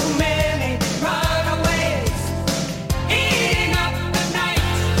 Too many runaways, eating up the night.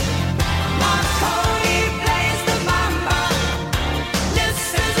 Marconi plays the mamba.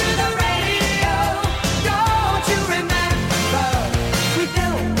 Listen to the radio. Don't you remember? We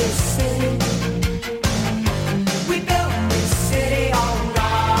built this city. We built this city on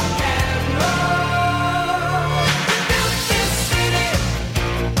rock and roll. We built this city.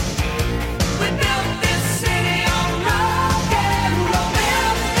 We built this city on rock and roll.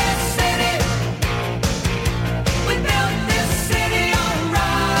 Built this city. We built this city on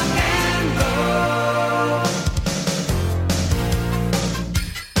rock and roll.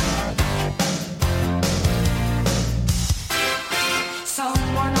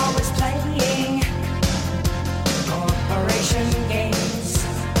 Someone always playing corporation games.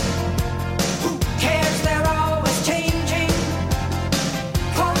 Who cares? They're always changing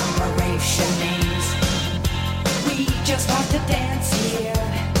corporation names. We just want to dance here.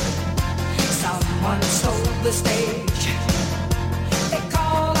 Someone stole the stage. They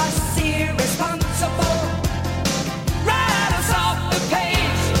call us irresponsible. Write us off the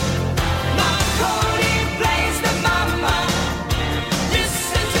page. Marconi plays the mama.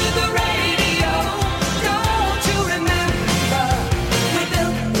 Listen to the radio. Don't you remember? We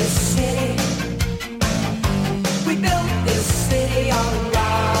built this city. We built this city on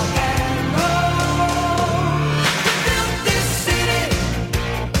rock and roll. We built this city.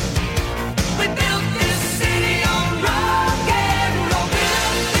 We built this city on rock and roll.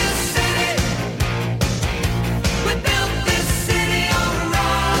 Built this city. We built this city on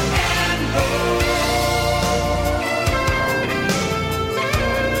rock and roll.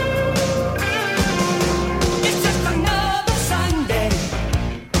 It's just another Sunday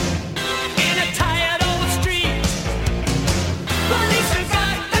in a tired old street. Police have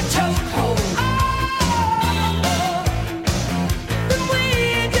got the chokehold. And we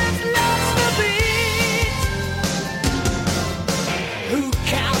just lost the beat. Who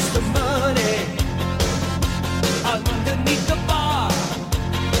counts the money underneath the bar?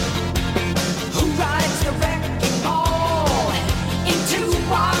 Who rides the wrecking ball into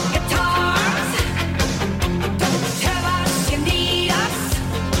our guitars? Don't tell us you need us,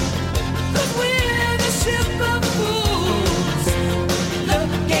 'cause we're the ship of fools,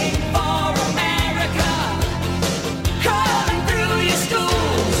 looking for America, crawling through your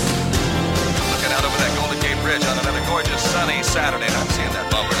schools. Looking out over that Golden Gate Bridge on another gorgeous sunny Saturday, and I'm seeing that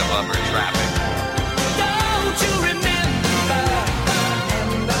bumper-to-bumper traffic. Don't you remember?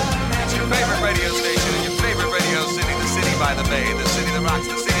 It's your favorite radio station, your favorite radio city, the city by the bay, the city that rocks,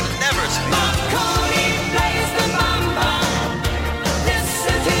 the city that never sleeps. Marconi plays the mamba.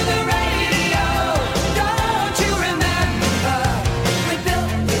 Listen to the radio. Don't you remember? We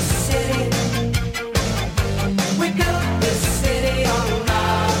built this city. We built this city on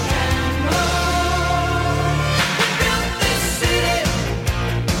rock and roll. We built this city.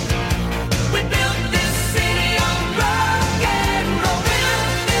 We built this city on rock and roll.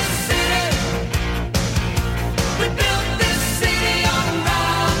 Built this city. We built this city on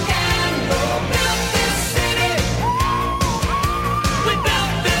rock and roll. Built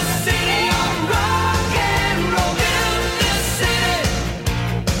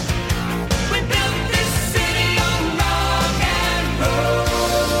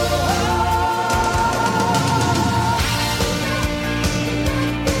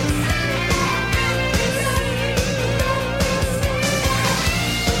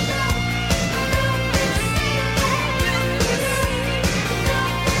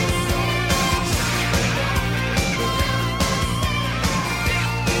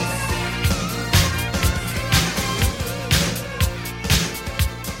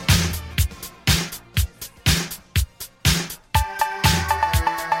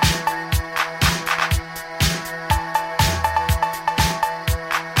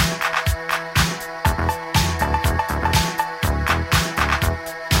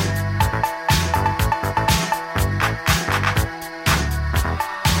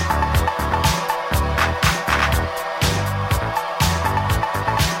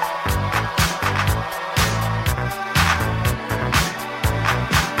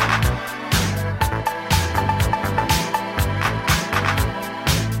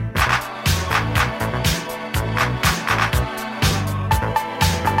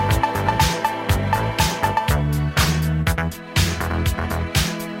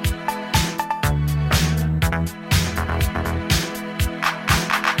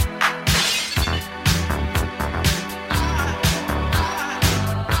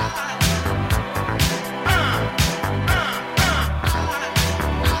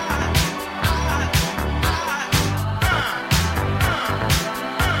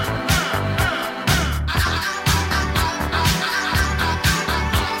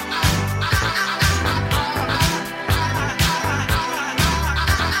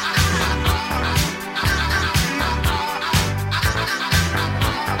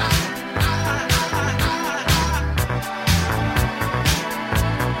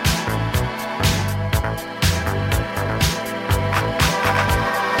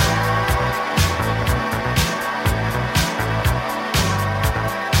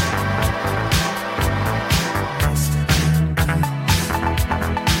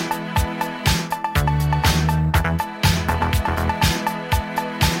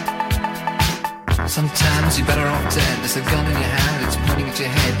your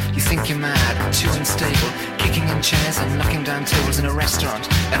head, you think you're mad, too unstable, kicking in chairs and knocking down tables in a restaurant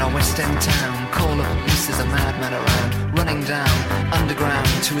in a West End town. Call the police, there's a madman around, running down underground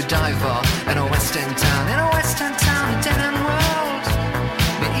to a dive bar in a West End town. In a West End town, a dead end world,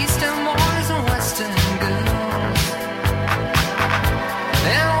 with Eastern boys and Western girls.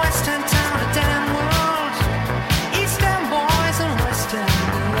 In a West End town, a dead end world, Eastern boys and Western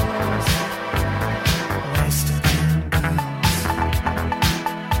girls. West End girls.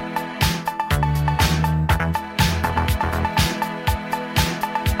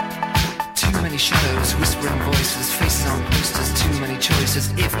 Too many shadows, whispering voices, faces on posters, too many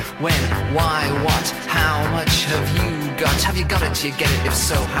choices. If, when, why, what, how much have you got? Have you got it? Do you get it? If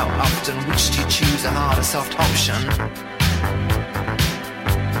so, how often? Which do you choose, a hard or soft option?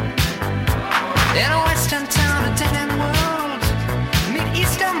 In a Western town, a dead end world, meet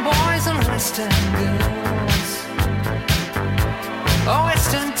Eastern boys and Western girls. A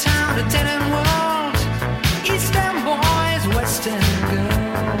Western town, a dead end world, Eastern boys, Western girls.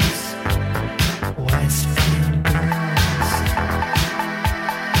 West End girls.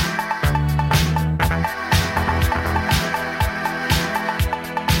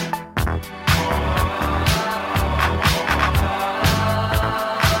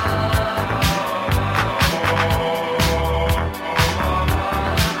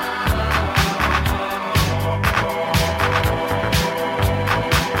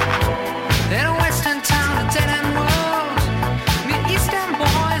 In a Western town, a dead end world, meet Eastern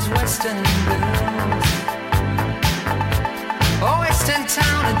boys, Western girls. Oh, Western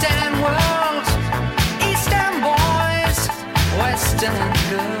town, a dead end world, Eastern boys, Western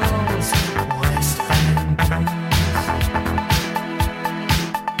girls, Western girls.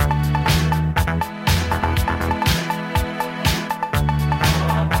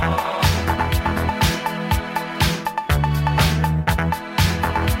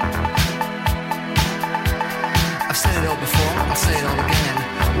 I've said it all before, I'll say it all again.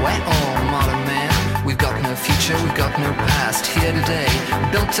 We're all modern men. We've got no future, we've got no past. Here today,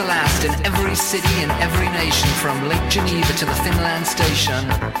 built to last in every city, in every nation, from Lake Geneva to the Finland station.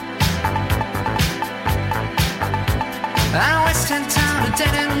 A Western town, a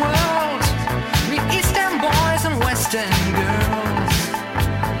dead end world, meet Eastern boys and Western girls.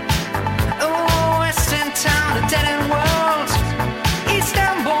 Oh, Western town, a dead end world,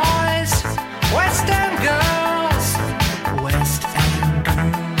 Eastern boys, Western girls, West End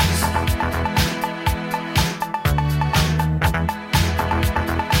girls.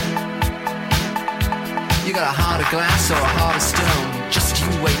 You got a heart of glass or a heart of stone, just you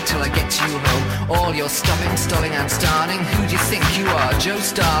wait till I get to you home. All your stopping, stalling and starting, who do you think you are, Joe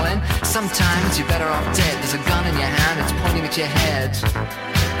Starling? Sometimes you're better off dead, there's a gun in your hand, it's pointing at your head.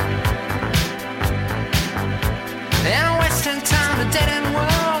 In a Western town, a dead end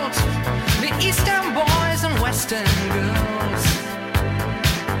world, meet Eastern boys and Western girls.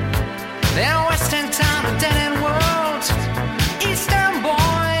 In a Western town, a dead end world, Eastern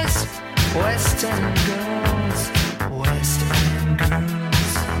boys, Western girls, Western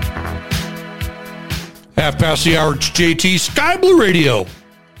girls. Half past the hour, it's JT, Sky Blue Radio.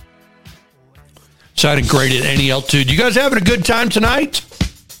 Sounding great at any altitude. You guys having a good time tonight?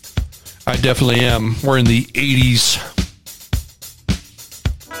 I definitely am. We're in the 80s.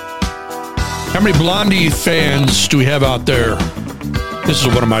 How many Blondie fans do we have out there? This is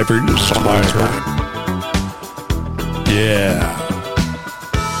one of my favorite songs. Yeah.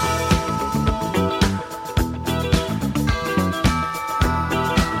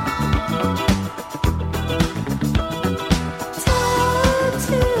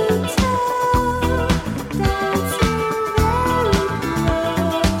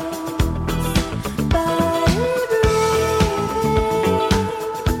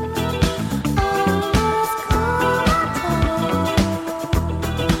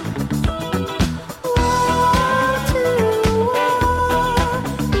 Whoa.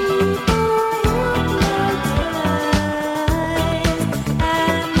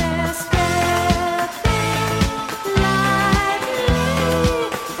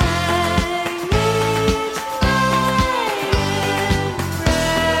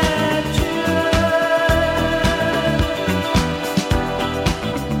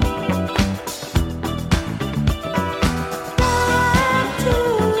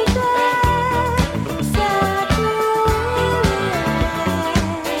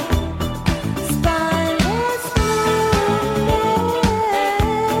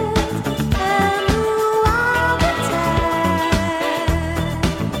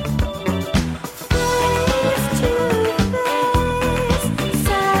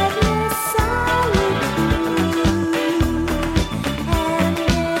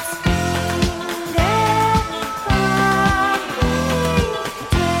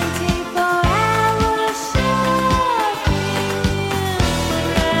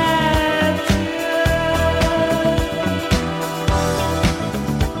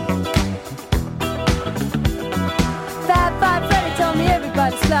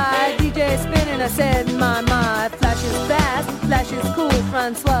 And I said, my, flash is fast, flash is cool,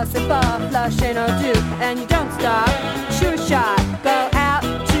 Francois, c'est pas, flash ain't no do. And you don't stop, sure shot, go out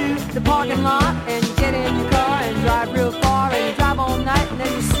to the parking lot, and you get in your car and drive real far, and you drive all night, and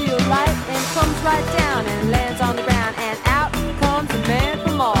then you see a light, and it comes right down and lands on the ground, and out comes a man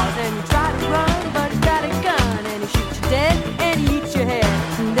from Mars, and you try to run, but he's got a gun, and he shoots you dead, and he eats your head,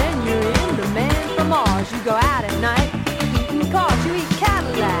 and then you're in the man from Mars. You go out at night, eating cars, you eat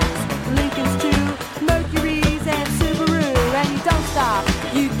Cadillacs, Lincolns too, Mercuries and Subaru, and you don't stop,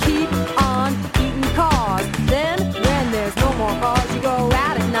 you keep on eating cars. Then, when there's no more cars, you go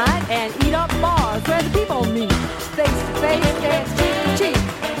out at night and eat up bars where the people meet. Face to face, dance cheek to cheek,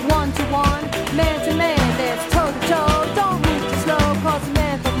 one to one, man to man, dance toe to toe. Don't move too slow, cause the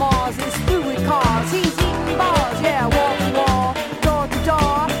man from Mars is through with cars. He's eating bars, yeah, wall to wall, door to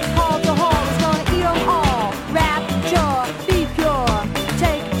door, hall to hall. He's gonna eat them all. Rapture, be pure,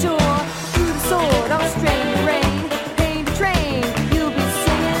 take a tour through the sword, don't strain the rain, pain the train. You'll be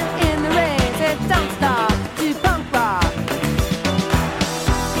singing in the rain, said don't stop, do punk rock.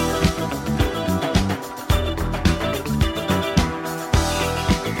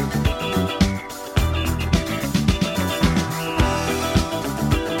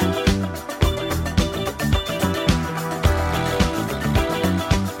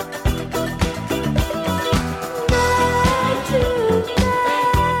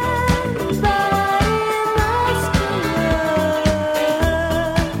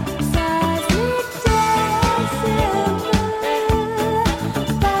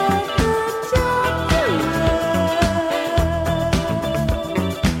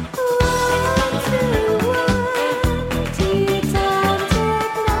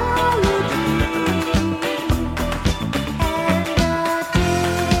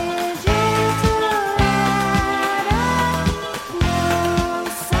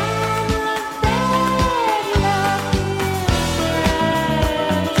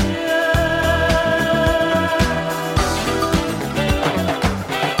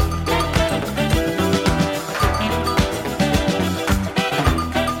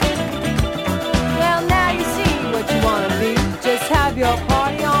 Well, now you see what you wanna be. Just have your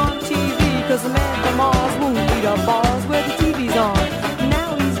party on TV, cause the man from Mars won't eat up bars where the TV's on.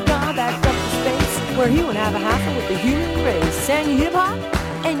 Now he's gone back up to space, where he won't have a hassle with the human race. And you hip hop,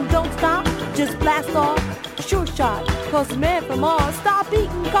 and you don't stop, just blast off a sure shot. Cause the man from Mars stopped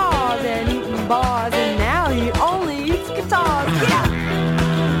eating cars and eating bars, and now he only eats guitars. Yeah!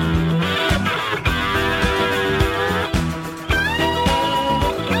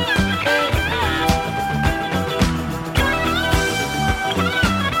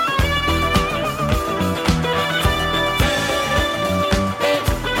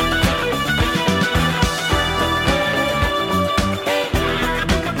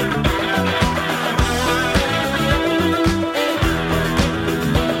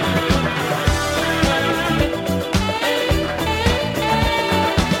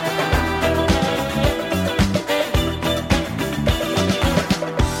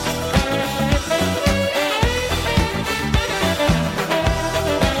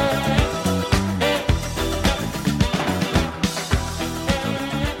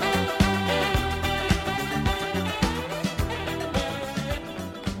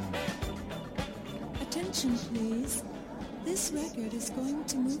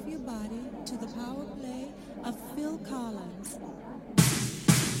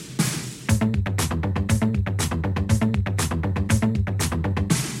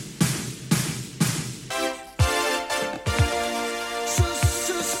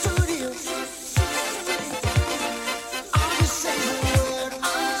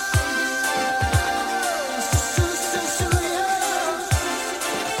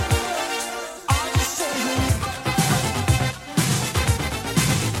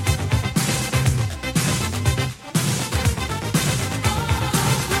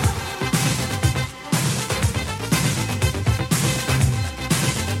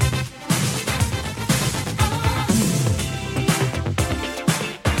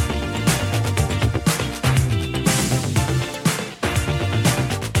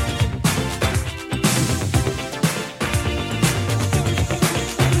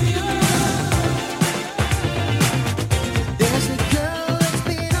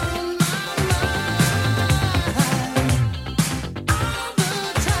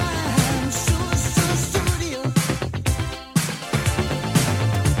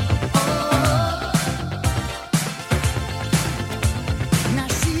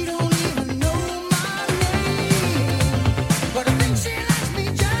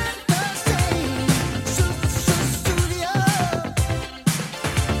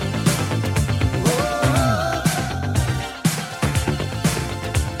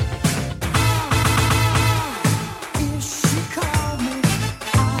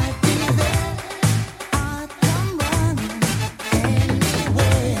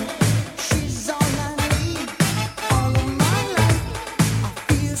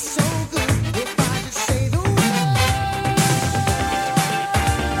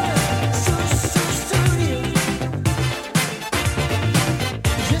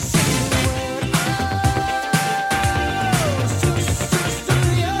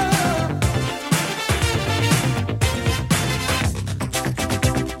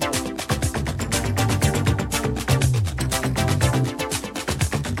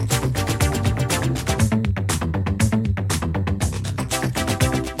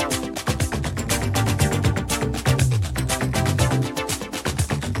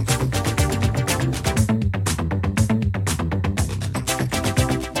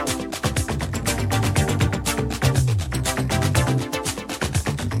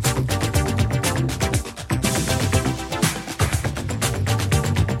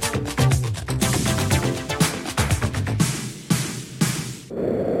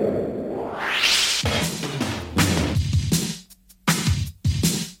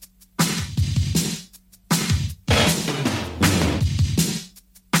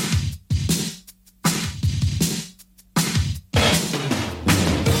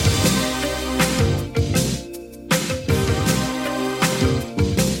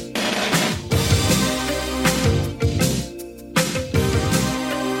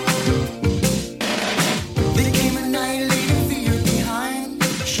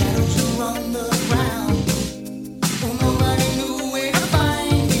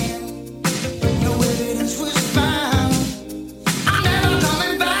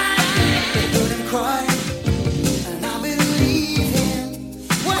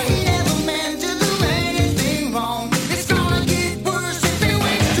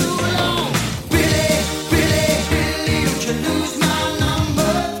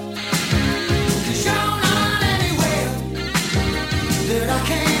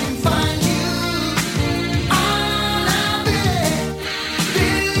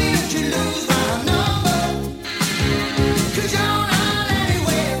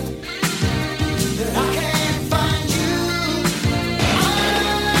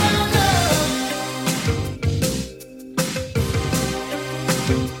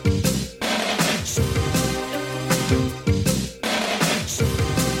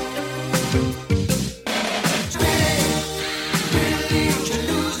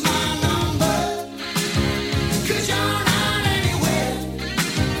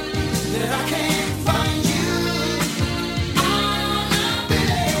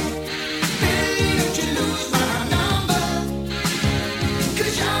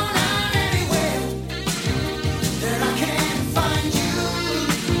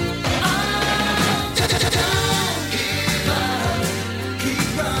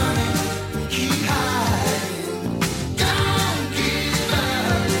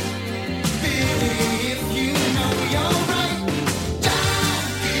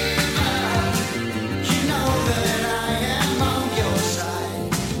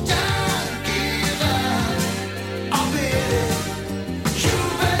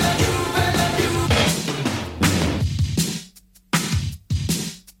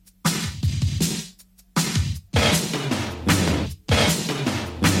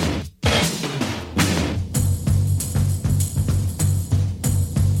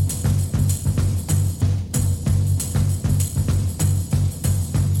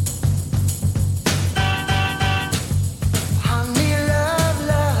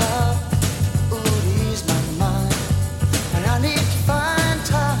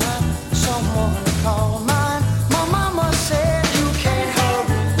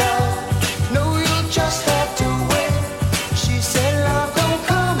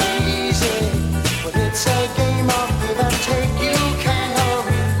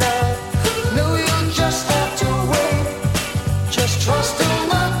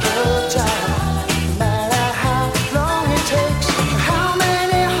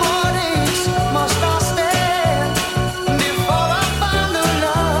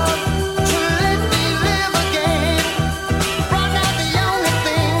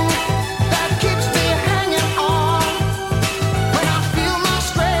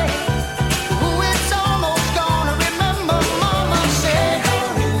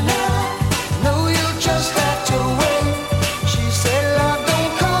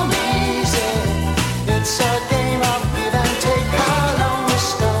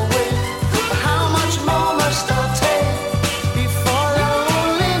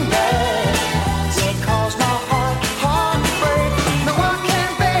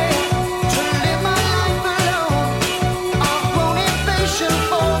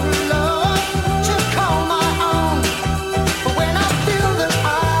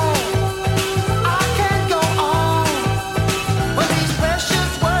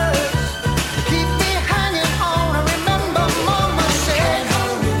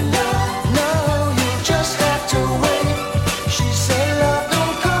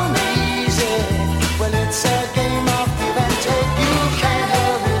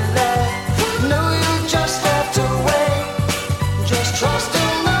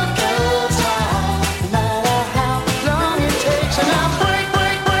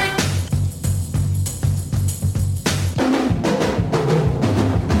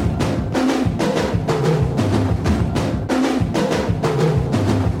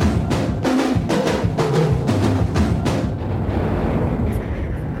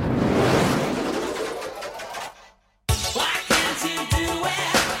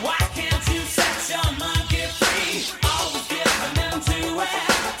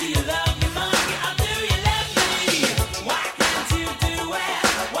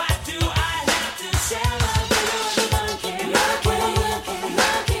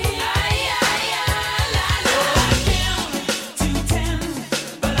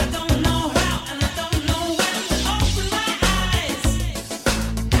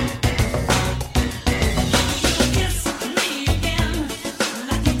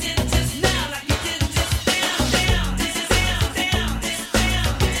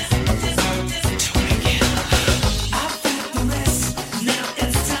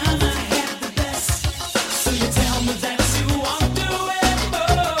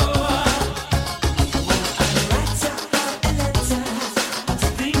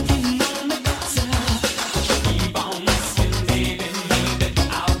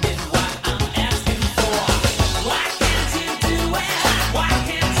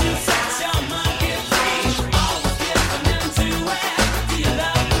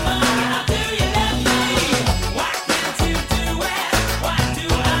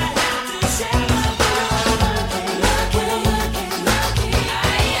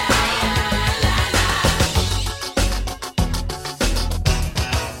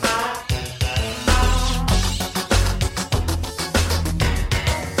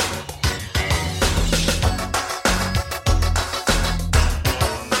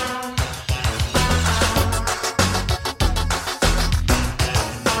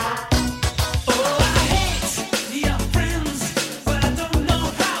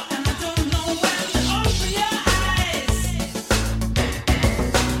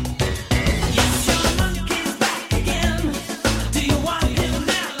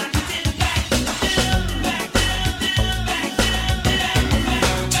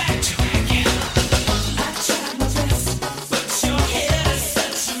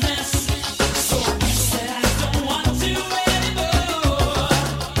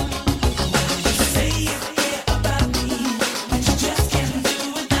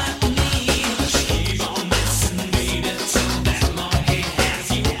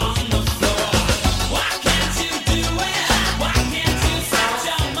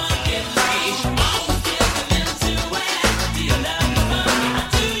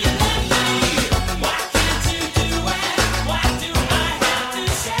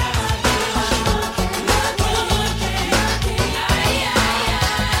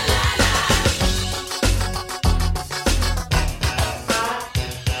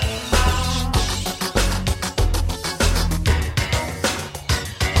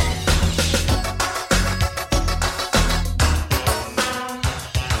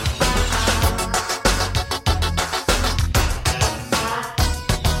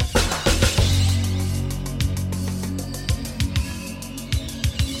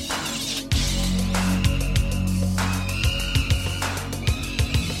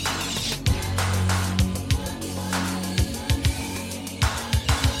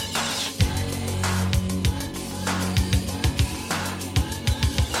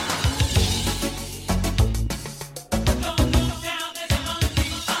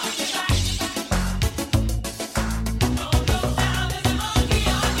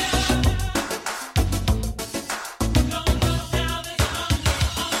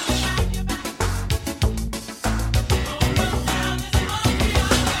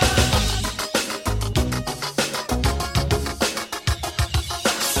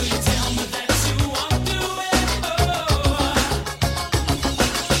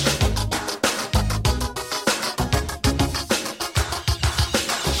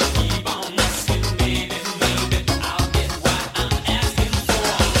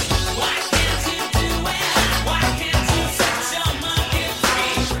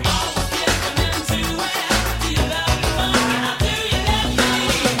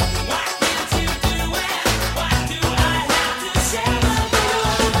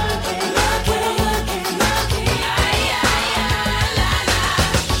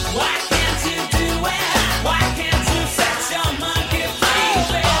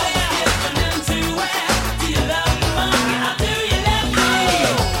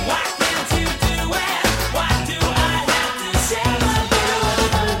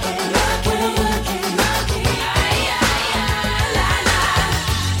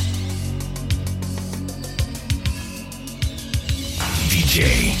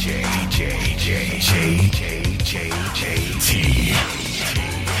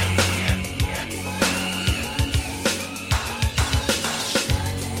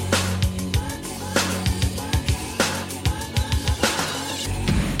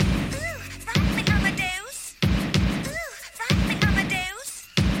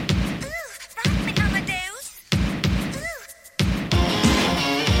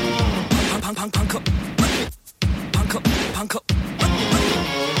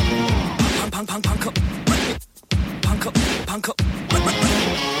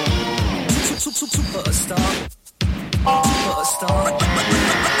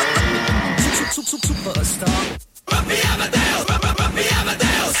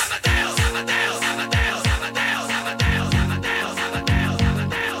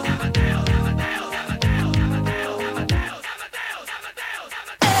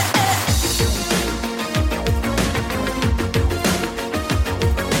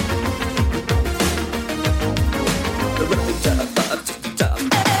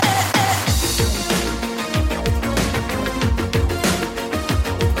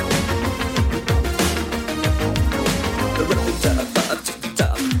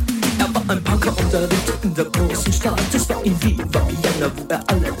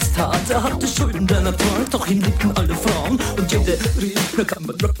 Er hatte Schulden, der Natur, doch ihn liebten alle Frauen. Und jede rief, na kann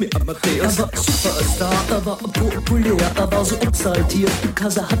man Rock me Amadeus. Er war Superstar, er war populär, er war so exaltiert,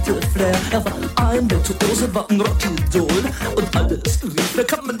 because er hatte Flair. Er war ein Virtuose, war ein Rockidol. Und alles rief, na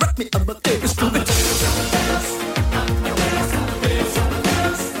kann man Rock me Amadeus. Du mit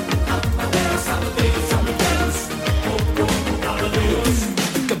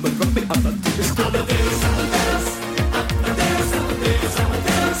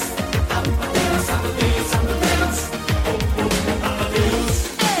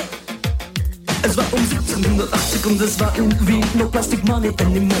und es war irgendwie no Plastic Money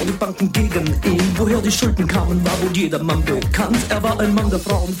anymore, die Banken gegen ihn. Woher die Schulden kamen, war wohl jedermann bekannt. Er war ein Mann der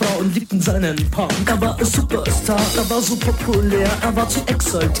Frauen, Frauen liebten seinen Punk. Er war ein Superstar, er war so populär, er war zu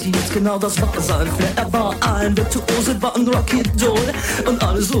exaltiert, genau das war sein Flair. Er war ein Virtuose, war ein Rockidol und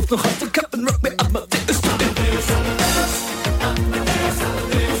alles ruft noch heute, Captain Rock me Amadeus.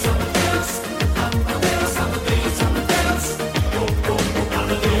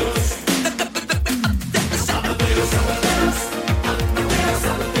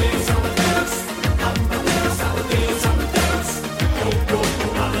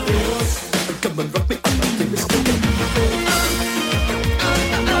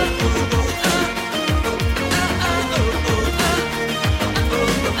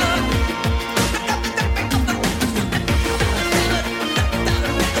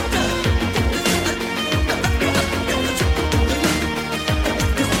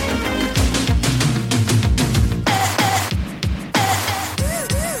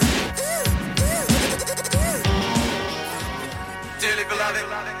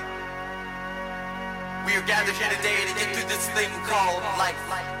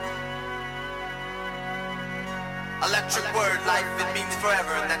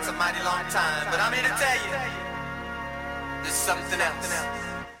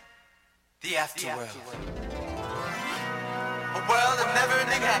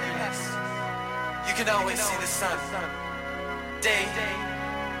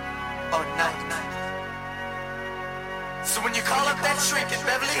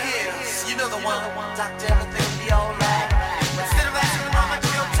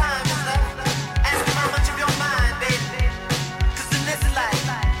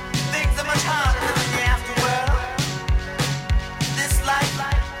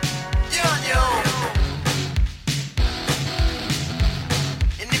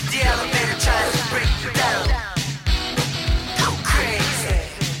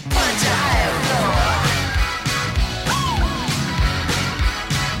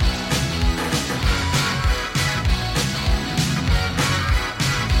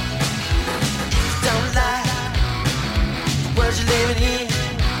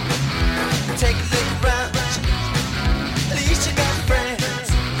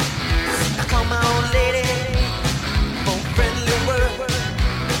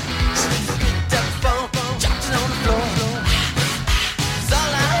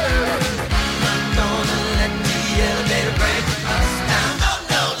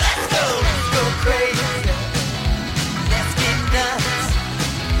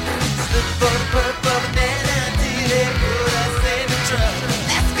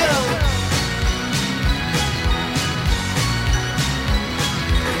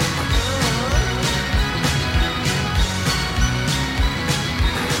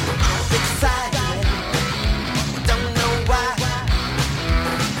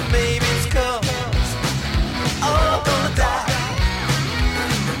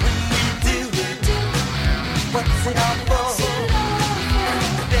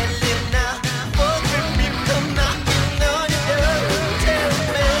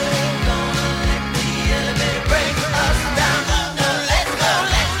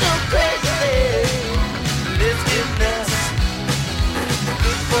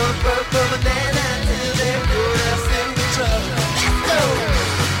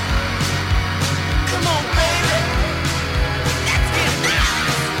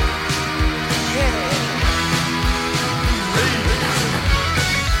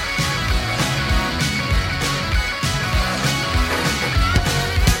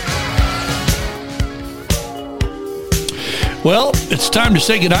 Well, it's time to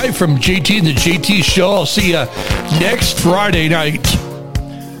say goodnight from JT and the JT Show. I'll see you next Friday night.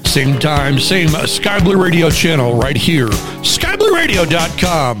 Same time, same Sky Blue Radio channel right here.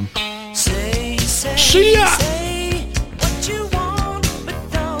 SkyBlueRadio.com. See ya!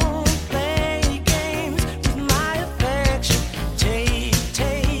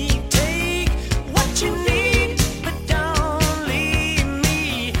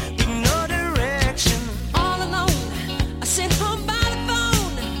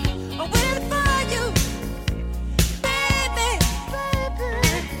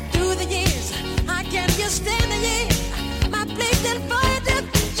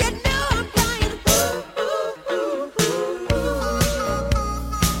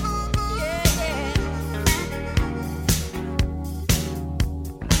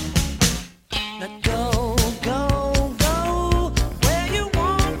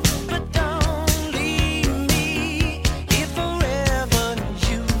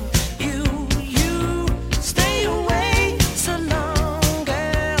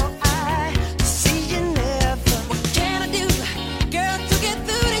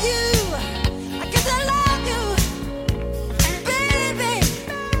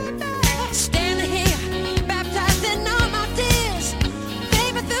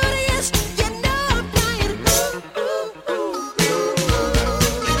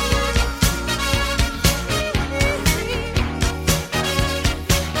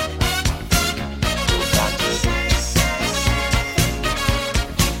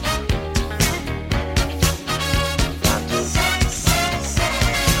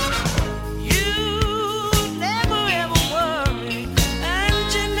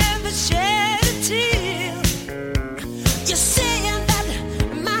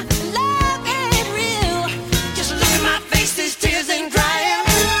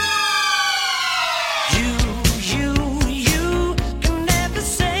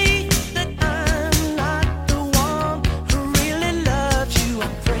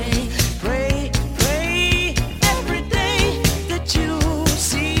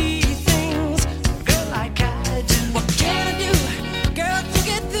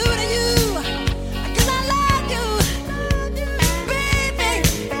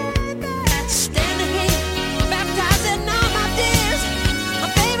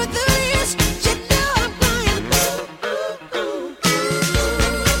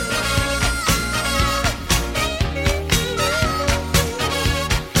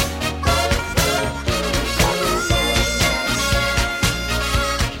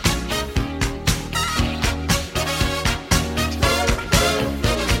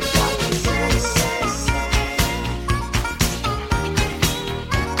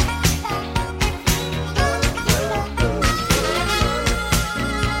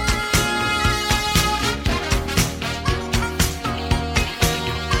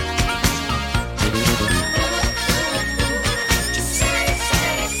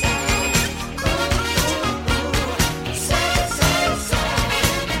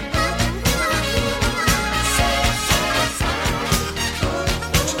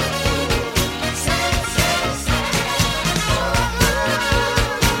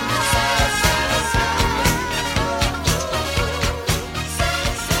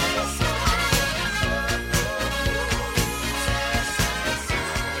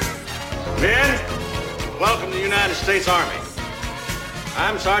 Welcome to the United States Army.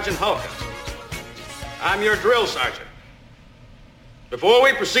 I'm Sergeant Hawkins. I'm your drill sergeant. Before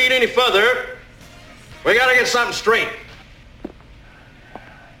we proceed any further, we gotta get something straight.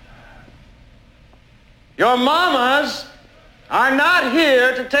 Your mamas are not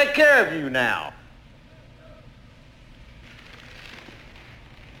here to take care of you now.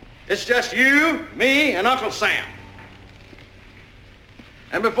 It's just you, me, and Uncle Sam.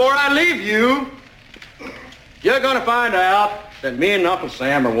 And before I leave you, you're gonna find out that me and Uncle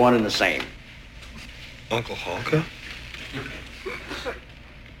Sam are one and the same. Uncle Honka?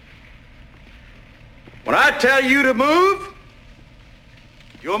 When I tell you to move,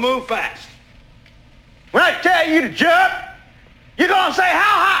 you'll move fast. When I tell you to jump, you're gonna say,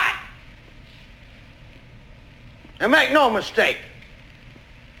 how high? And make no mistake,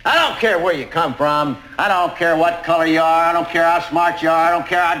 I don't care where you come from. I don't care what color you are. I don't care how smart you are. I don't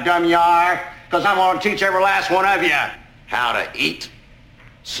care how dumb you are. Because I'm going to teach every last one of you how to eat,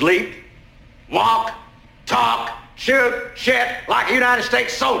 sleep, walk, talk, shoot, shit like a United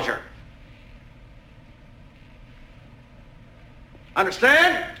States soldier.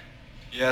 Understand?